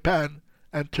 between Japan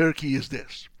and Turkey is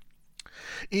this.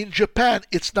 In Japan,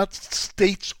 it's not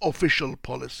state's official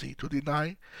policy to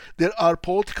deny. There are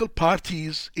political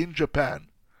parties in Japan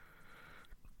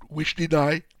which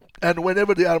deny, and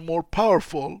whenever they are more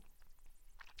powerful,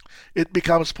 it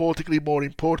becomes politically more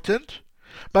important.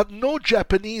 But no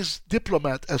Japanese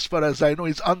diplomat, as far as I know,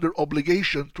 is under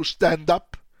obligation to stand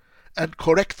up and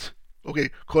correct,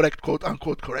 quote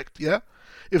unquote correct,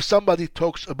 if somebody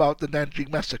talks about the Nanjing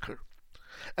massacre.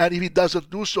 And if he doesn't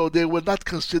do so, they will not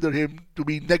consider him to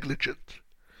be negligent.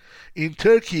 In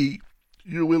Turkey,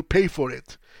 you will pay for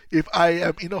it. If I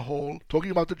am in a hole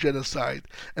talking about the genocide,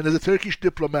 and there's a Turkish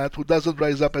diplomat who doesn't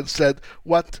rise up and said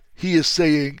what he is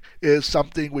saying is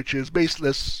something which is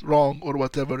baseless, wrong, or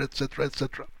whatever, etc.,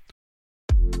 etc.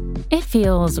 It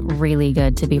feels really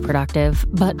good to be productive,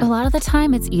 but a lot of the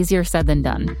time it's easier said than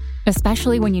done,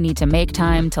 especially when you need to make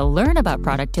time to learn about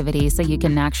productivity so you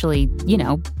can actually,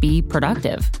 be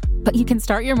productive. But you can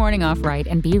start your morning off right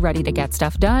and be ready to get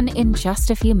stuff done in just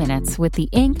a few minutes with the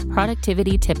Inc.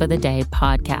 Productivity Tip of the Day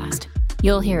podcast.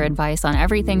 You'll hear advice on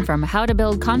everything from how to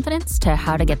build confidence to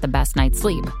how to get the best night's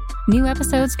sleep. New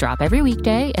episodes drop every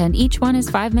weekday, and each one is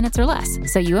 5 minutes or less,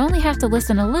 so you only have to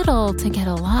listen a little to get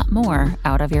a lot more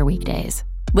out of your weekdays.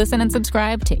 Listen and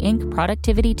subscribe to Inc.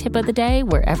 Productivity Tip of the Day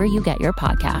wherever you get your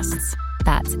podcasts.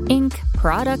 That's Inc.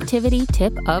 Productivity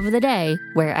Tip of the Day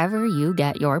wherever you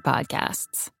get your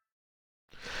podcasts.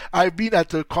 I've been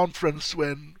at a conference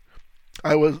when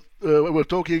we were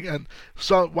talking, and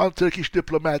one Turkish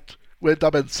diplomat went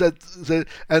up and said,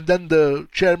 and then the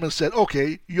chairman said,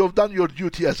 okay, you have done your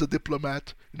duty as a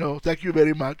diplomat, thank you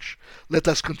very much, let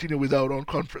us continue with our own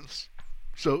conference.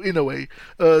 So in a way,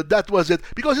 that was it,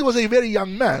 because he was a very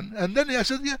young man. And then I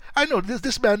said, yeah, I know,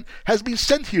 this man has been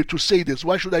sent here to say this,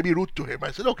 why should I be rude to him?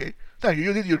 I said, okay, thank you,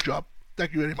 you did your job,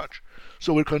 thank you very much.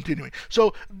 So we're continuing.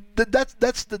 So that's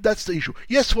the issue.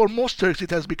 Yes, for most Turks,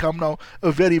 it has become now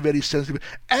a very, very sensitive.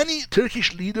 Any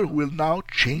Turkish leader who will now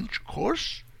change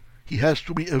course, he has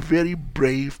to be a very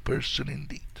brave person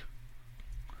indeed.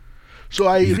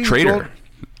 So He's a traitor.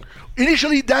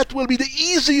 Initially, that will be the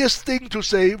easiest thing to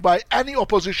say by any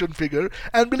opposition figure,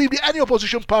 and believe me, any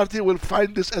opposition party will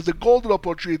find this as a golden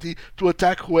opportunity to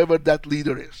attack whoever that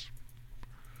leader is.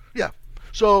 Yeah.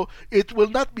 So it will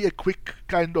not be a quick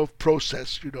kind of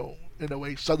process, in a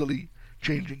way, suddenly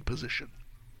changing position.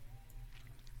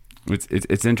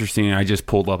 It's interesting. I just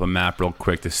pulled up a map real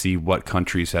quick to see what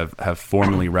countries have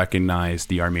formally recognized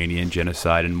the Armenian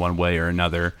genocide in one way or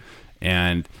another,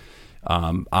 and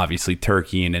obviously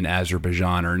Turkey and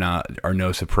Azerbaijan are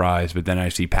no surprise. But then I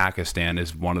see Pakistan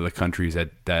as one of the countries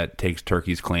that takes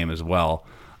Turkey's claim as well.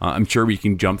 I'm sure we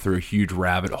can jump through a huge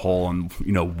rabbit hole on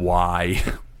why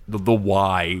the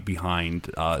why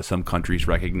behind some countries'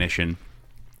 recognition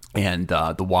and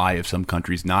the why of some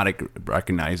countries not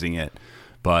recognizing it.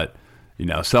 But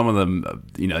some of them,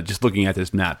 just looking at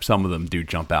this map, some of them do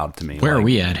jump out to me. Where are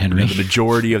we at, Henry? The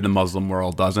majority of the Muslim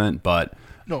world doesn't, but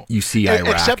no. You see Iraq,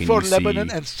 except for and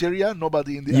Lebanon and Syria,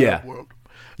 nobody in the Arab world.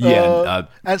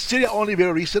 And Syria only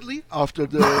very recently after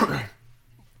the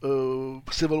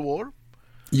civil war.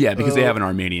 Yeah, because they have an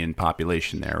Armenian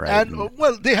population there, right? And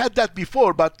they had that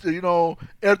before, but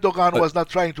Erdogan was not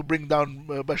trying to bring down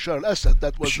Bashar al-Assad.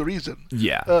 That was the reason.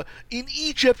 Yeah. In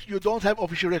Egypt, you don't have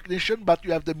official recognition, but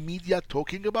you have the media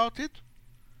talking about it,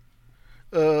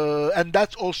 and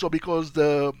that's also because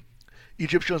the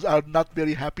Egyptians are not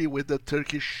very happy with the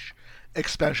Turkish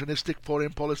expansionistic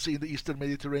foreign policy in the Eastern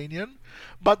Mediterranean.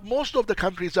 But most of the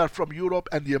countries are from Europe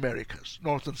and the Americas,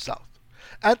 North and South.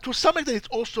 And to some extent, it's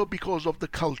also because of the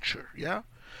culture, yeah?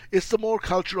 It's the more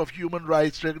culture of human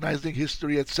rights, recognizing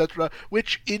history, etc.,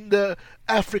 which in the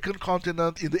African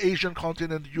continent, in the Asian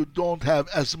continent, you don't have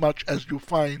as much as you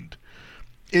find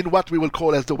in what we will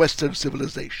call as the Western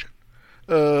civilization.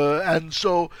 And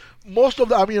so most of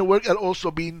the Armenian work had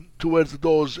also been towards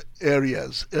those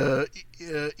areas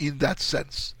in that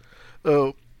sense.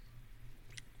 So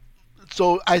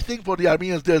I think for the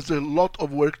Armenians, there's a lot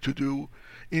of work to do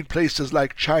in places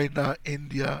like China,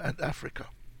 India, and Africa.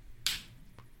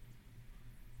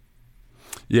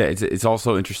 Yeah, it's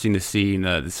also interesting to see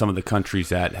some of the countries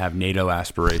that have NATO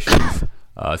aspirations,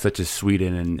 such as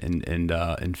Sweden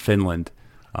and Finland.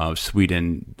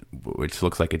 Sweden, which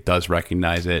looks like it does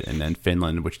recognize it, and then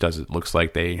Finland, which looks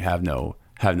like they have no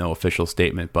official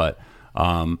statement. But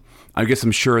I guess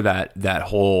I'm sure that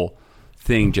whole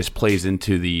thing just plays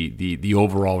into the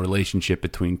overall relationship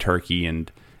between Turkey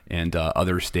and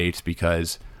other states,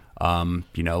 because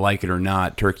like it or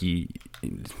not, Turkey,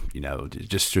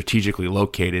 just strategically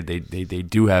located, they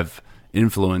do have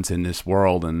influence in this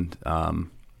world, and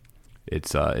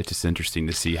it's just interesting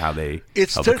to see how the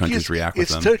countries react with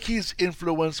them. It's Turkey's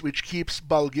influence which keeps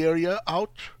Bulgaria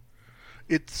out.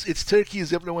 It's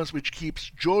Turkey's influence which keeps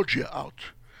Georgia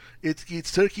out.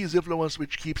 It's Turkey's influence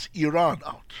which keeps Iran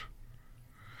out,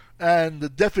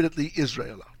 and definitely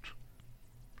Israel out.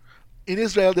 In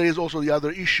Israel, there is also the other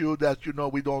issue that,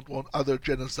 we don't want other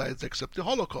genocides except the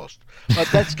Holocaust. But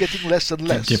that's getting less and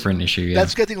less. Different issue, yeah.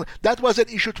 That was an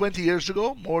issue 20 years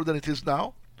ago, more than it is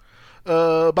now.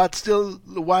 But still,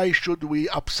 why should we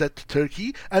upset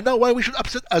Turkey? And now why we should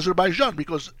upset Azerbaijan?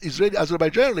 Because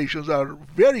Israeli-Azerbaijan relations are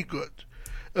very good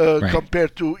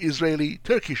compared to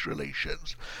Israeli-Turkish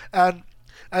relations. And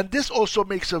this also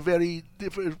makes a very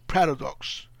different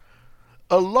paradox.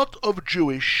 A lot of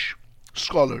Jewish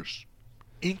scholars,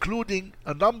 including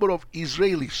a number of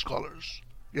Israeli scholars,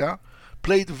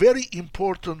 played very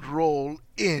important role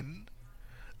in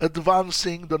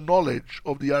advancing the knowledge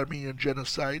of the Armenian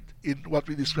genocide in what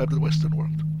we describe as the Western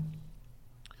world.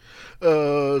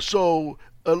 So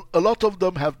a lot of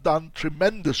them have done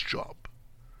tremendous job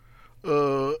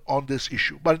on this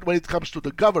issue. But when it comes to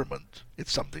the government,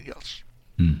 it's something else.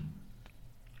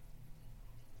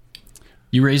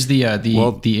 You raised the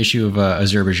issue of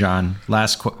Azerbaijan.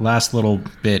 Last little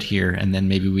bit here, and then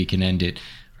maybe we can end it.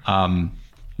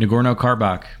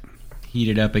 Nagorno-Karabakh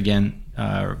heated up again,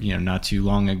 not too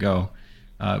long ago.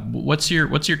 What's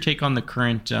your take on the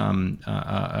current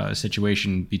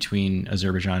situation between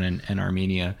Azerbaijan and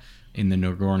Armenia in the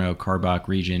Nagorno-Karabakh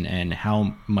region, and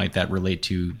how might that relate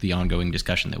to the ongoing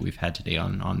discussion that we've had today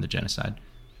on the genocide?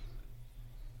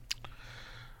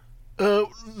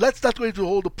 Let's not go into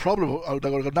all the problem of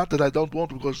Nagorno. Not that I don't want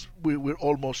to, because we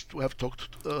have talked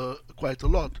quite a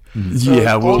lot.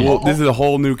 Yeah, this is a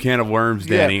whole new can of worms,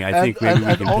 Danny. Yeah, I think maybe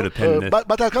we can put a pin in this.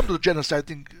 But I'll come to the genocide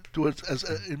thing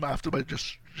after my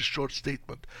just short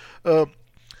statement.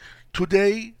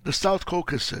 Today, the South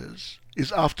Caucasus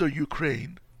is, after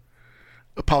Ukraine,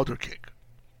 a powder keg.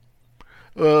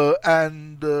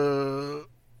 And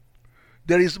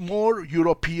there is more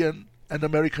European and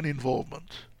American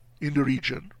involvement in the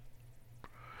region.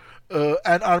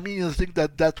 And Armenians think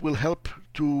that will help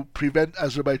to prevent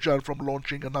Azerbaijan from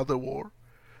launching another war,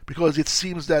 because it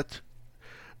seems that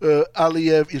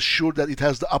Aliyev is sure that it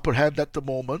has the upper hand at the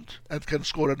moment and can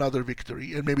score another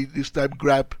victory, and maybe this time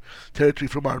grab territory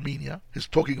from Armenia. He's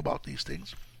talking about these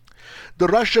things. The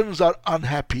Russians are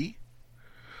unhappy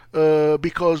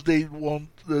because they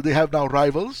have now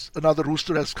rivals. Another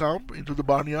rooster has come into the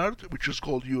barnyard, which is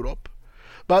called Europe.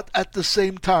 But at the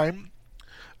same time,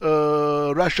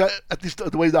 Russia, at least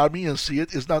the way the Armenians see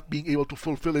it, is not being able to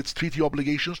fulfill its treaty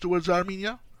obligations towards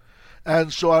Armenia.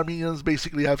 And so Armenians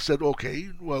basically have said, okay,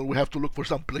 well, we have to look for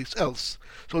someplace else.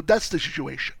 So that's the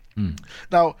situation.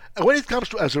 Now, when it comes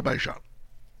to Azerbaijan,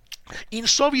 in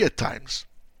Soviet times,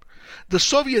 the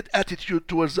Soviet attitude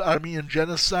towards the Armenian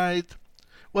genocide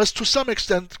was to some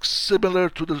extent similar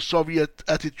to the Soviet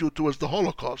attitude towards the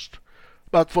Holocaust,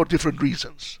 but for different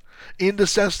reasons. In the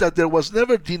sense that there was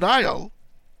never denial,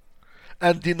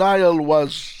 and denial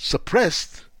was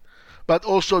suppressed, but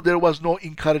also there was no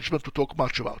encouragement to talk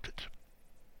much about it.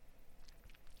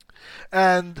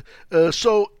 And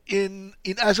so in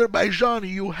Azerbaijan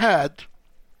you had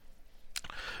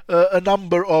a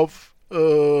number of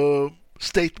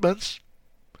statements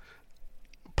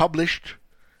published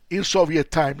in Soviet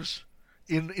times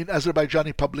in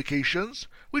Azerbaijani publications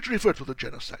which refer to the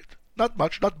genocide. Not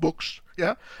much, not books,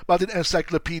 yeah, but in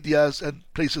encyclopedias and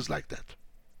places like that.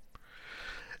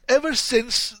 Ever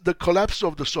since the collapse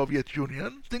of the Soviet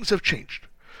Union, things have changed.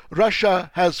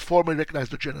 Russia has formally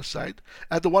recognized the genocide.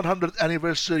 At the 100th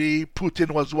anniversary,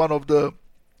 Putin was one of the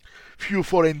few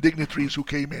foreign dignitaries who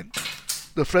came in.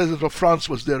 The president of France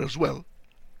was there as well.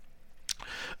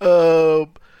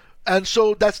 And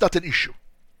so that's not an issue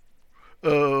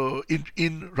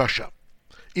in Russia.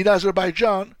 In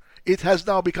Azerbaijan, it has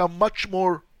now become much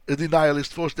more a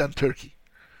denialist force than Turkey.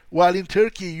 While in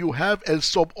Turkey you have a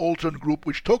subaltern group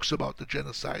which talks about the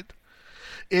genocide,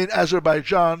 in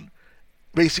Azerbaijan,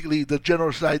 basically the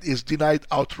genocide is denied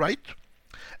outright.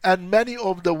 And many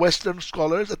of the Western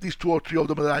scholars, at least 2 or 3 of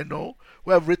them that I know,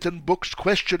 who have written books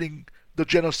questioning the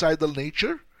genocidal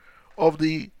nature of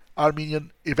the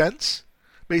Armenian events,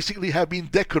 basically have been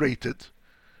decorated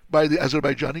by the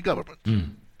Azerbaijani government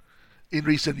in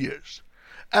recent years.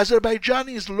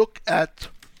 Azerbaijanis look at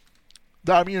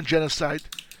the Armenian genocide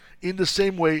in the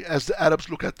same way as the Arabs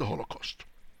look at the Holocaust.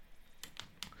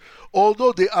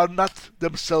 Although they are not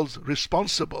themselves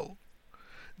responsible,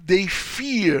 they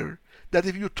fear that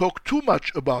if you talk too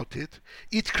much about it,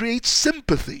 it creates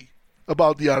sympathy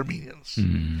about the Armenians.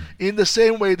 In the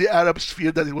same way the Arabs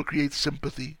fear that it will create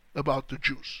sympathy about the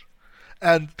Jews,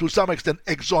 and to some extent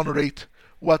exonerate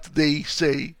what they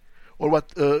say or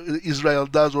what Israel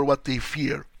does or what they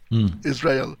fear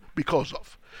Israel because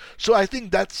of. So I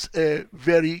think that's a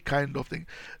very kind of thing.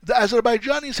 The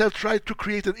Azerbaijanis have tried to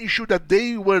create an issue that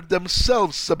they were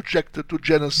themselves subjected to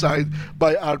genocide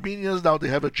by Armenians. Now they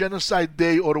have a genocide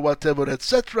day or whatever,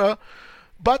 etc.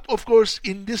 But of course,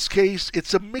 in this case,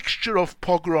 it's a mixture of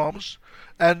pogroms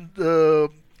and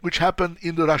which happened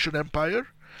in the Russian Empire,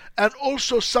 and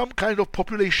also some kind of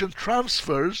population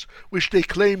transfers, which they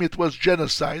claim it was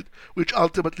genocide, which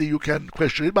ultimately you can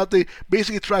question it, but they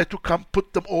basically try to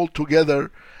put them all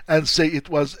together and say it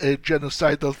was a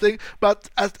genocidal thing. But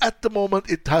at the moment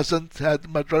it hasn't had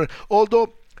much,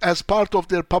 although as part of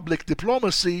their public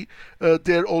diplomacy,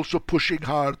 they're also pushing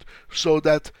hard so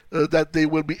that they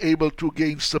will be able to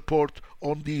gain support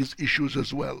on these issues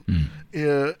as well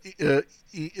in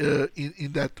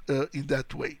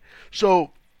that way.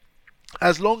 So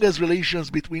as long as relations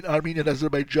between Armenia and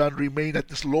Azerbaijan remain at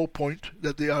this low point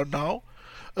that they are now,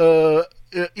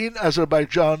 in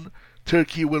Azerbaijan,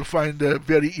 Turkey will find a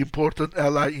very important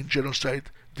ally in genocide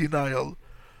denial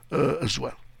as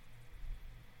well.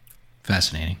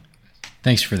 Fascinating.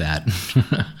 Thanks for that.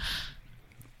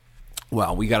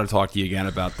 Well, we got to talk to you again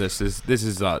about this.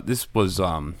 This was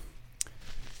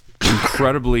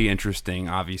incredibly interesting.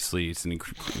 Obviously, it's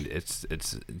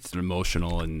an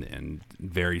emotional and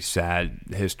very sad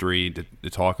history to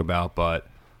talk about. But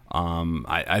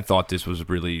I thought this was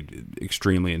really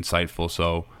extremely insightful.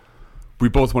 So we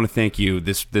both want to thank you.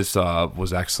 This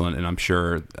was excellent, and I'm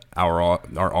sure our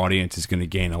audience is going to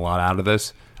gain a lot out of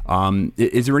this.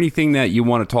 Is there anything that you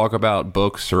want to talk about,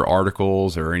 books or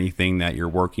articles or anything that you're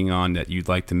working on that you'd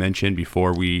like to mention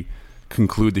before we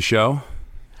conclude the show?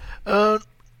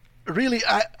 Really,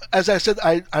 as I said,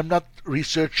 I'm not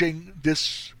researching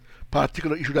this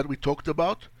particular issue that we talked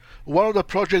about. One of the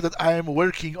projects that I am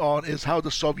working on is how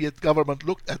the Soviet government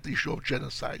looked at the issue of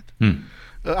genocide.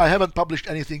 I haven't published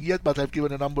anything yet, but I've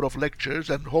given a number of lectures,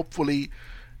 and hopefully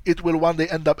it will one day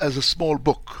end up as a small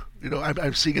book. You know,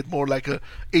 I'm seeing it more like a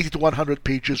 80 to 100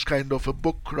 pages kind of a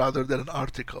book rather than an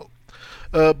article.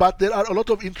 But there are a lot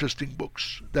of interesting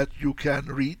books that you can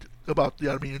read about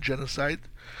the Armenian genocide.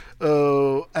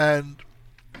 And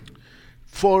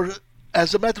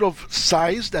as a matter of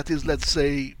size, that is, let's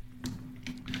say,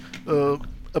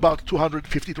 about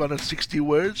 250, 260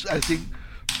 words, I think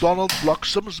Donald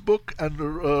Bloxham's book and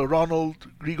Ronald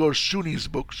Grigor Suni's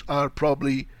books are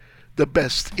probably the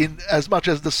best in as much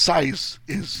as the size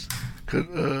is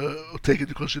taken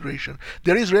into consideration.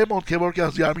 There is Raymond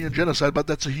Kevorkian's The Armenian Genocide, but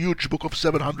that's a huge book of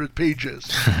 700 pages,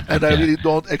 and I really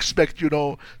don't expect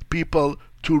people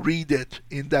to read it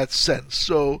in that sense.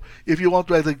 So if you want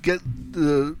to get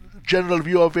the general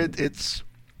view of it, it's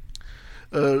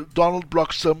Donald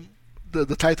Bloxham,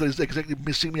 the title is exactly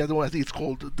missing me. I think it's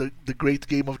called the Great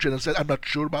Game of Genocide. I'm not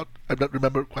sure about. I don't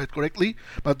remember quite correctly.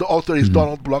 But the author is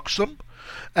Donald Bloxham,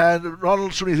 and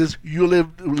Ronald Sweeney says, "You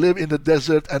live in the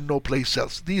desert and no place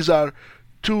else." These are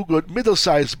two good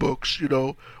middle-sized books,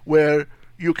 where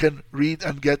you can read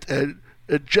and get a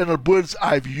general bird's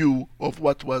eye view of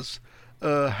what was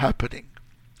happening.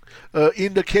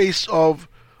 In the case of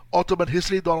Ottoman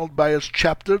history, Donald Bayer's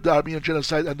chapter, The Armenian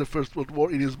Genocide and the First World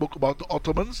War, in his book about the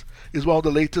Ottomans, is one of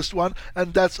the latest one,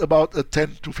 and that's about a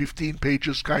 10 to 15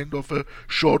 pages kind of a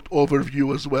short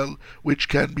overview as well, which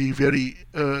can be very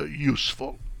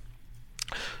useful.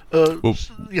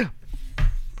 Yeah.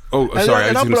 Oh, sorry,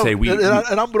 I was going to say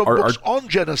a number of books on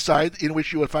genocide in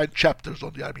which you will find chapters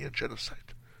on the Armenian Genocide.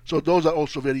 So those are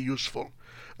also very useful.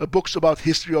 Books about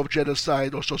history of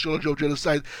genocide or sociology of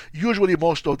genocide, usually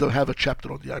most of them have a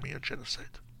chapter on the Armenian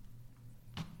Genocide.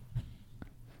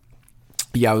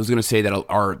 Yeah, I was going to say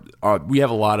that we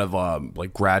have a lot of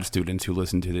like grad students who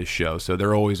listen to this show, so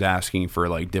they're always asking for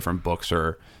like different books,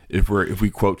 or if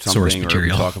we quote something or we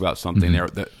talk about something,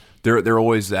 they're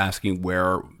always asking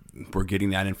where we're getting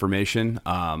that information.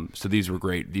 So these are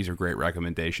great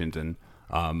recommendations, and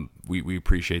we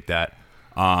appreciate that.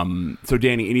 So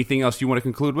Danny, anything else you want to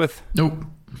conclude with? Nope.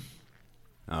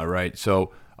 All right.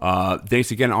 So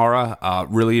thanks again, Ara.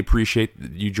 Really appreciate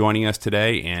you joining us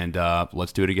today, and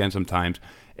let's do it again sometimes.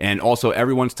 And also,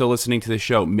 everyone still listening to the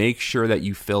show, make sure that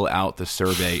you fill out the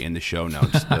survey in the show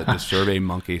notes, the Survey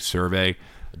Monkey survey.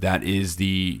 That is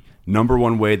the number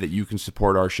one way that you can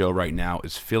support our show right now,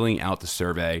 is filling out the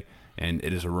survey. And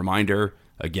it is a reminder,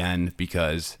 again,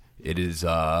 because it is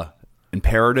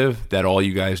imperative that all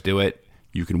you guys do it.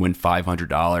 You can win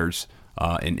 $500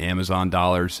 in Amazon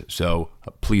dollars. So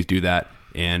please do that,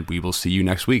 and we will see you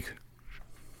next week.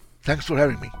 Thanks for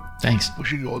having me. Thanks.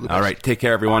 Wishing you all the best. All right. Take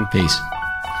care, everyone. Peace.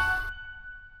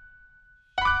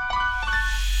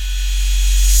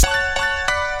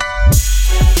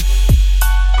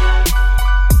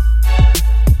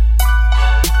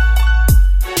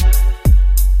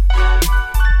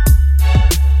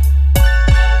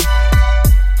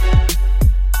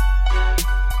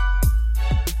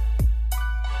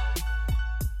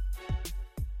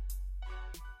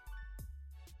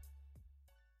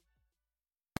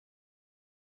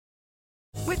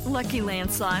 Lucky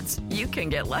Land Slots, you can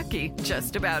get lucky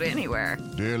just about anywhere.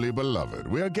 Dearly beloved,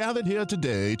 we are gathered here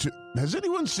today to... Has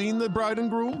anyone seen the bride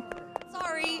and groom?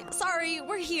 Sorry,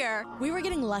 we're here. We were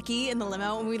getting lucky in the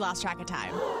limo and we lost track of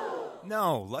time.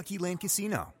 No, Lucky Land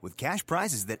Casino, with cash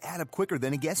prizes that add up quicker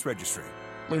than a guest registry.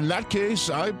 In that case,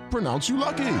 I pronounce you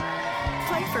lucky.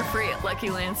 Play for free at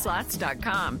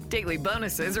LuckyLandSlots.com. Daily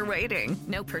bonuses are waiting.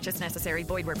 No purchase necessary.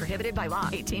 Void where prohibited by law.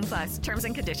 18+. Terms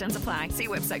and conditions apply. See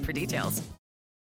website for details.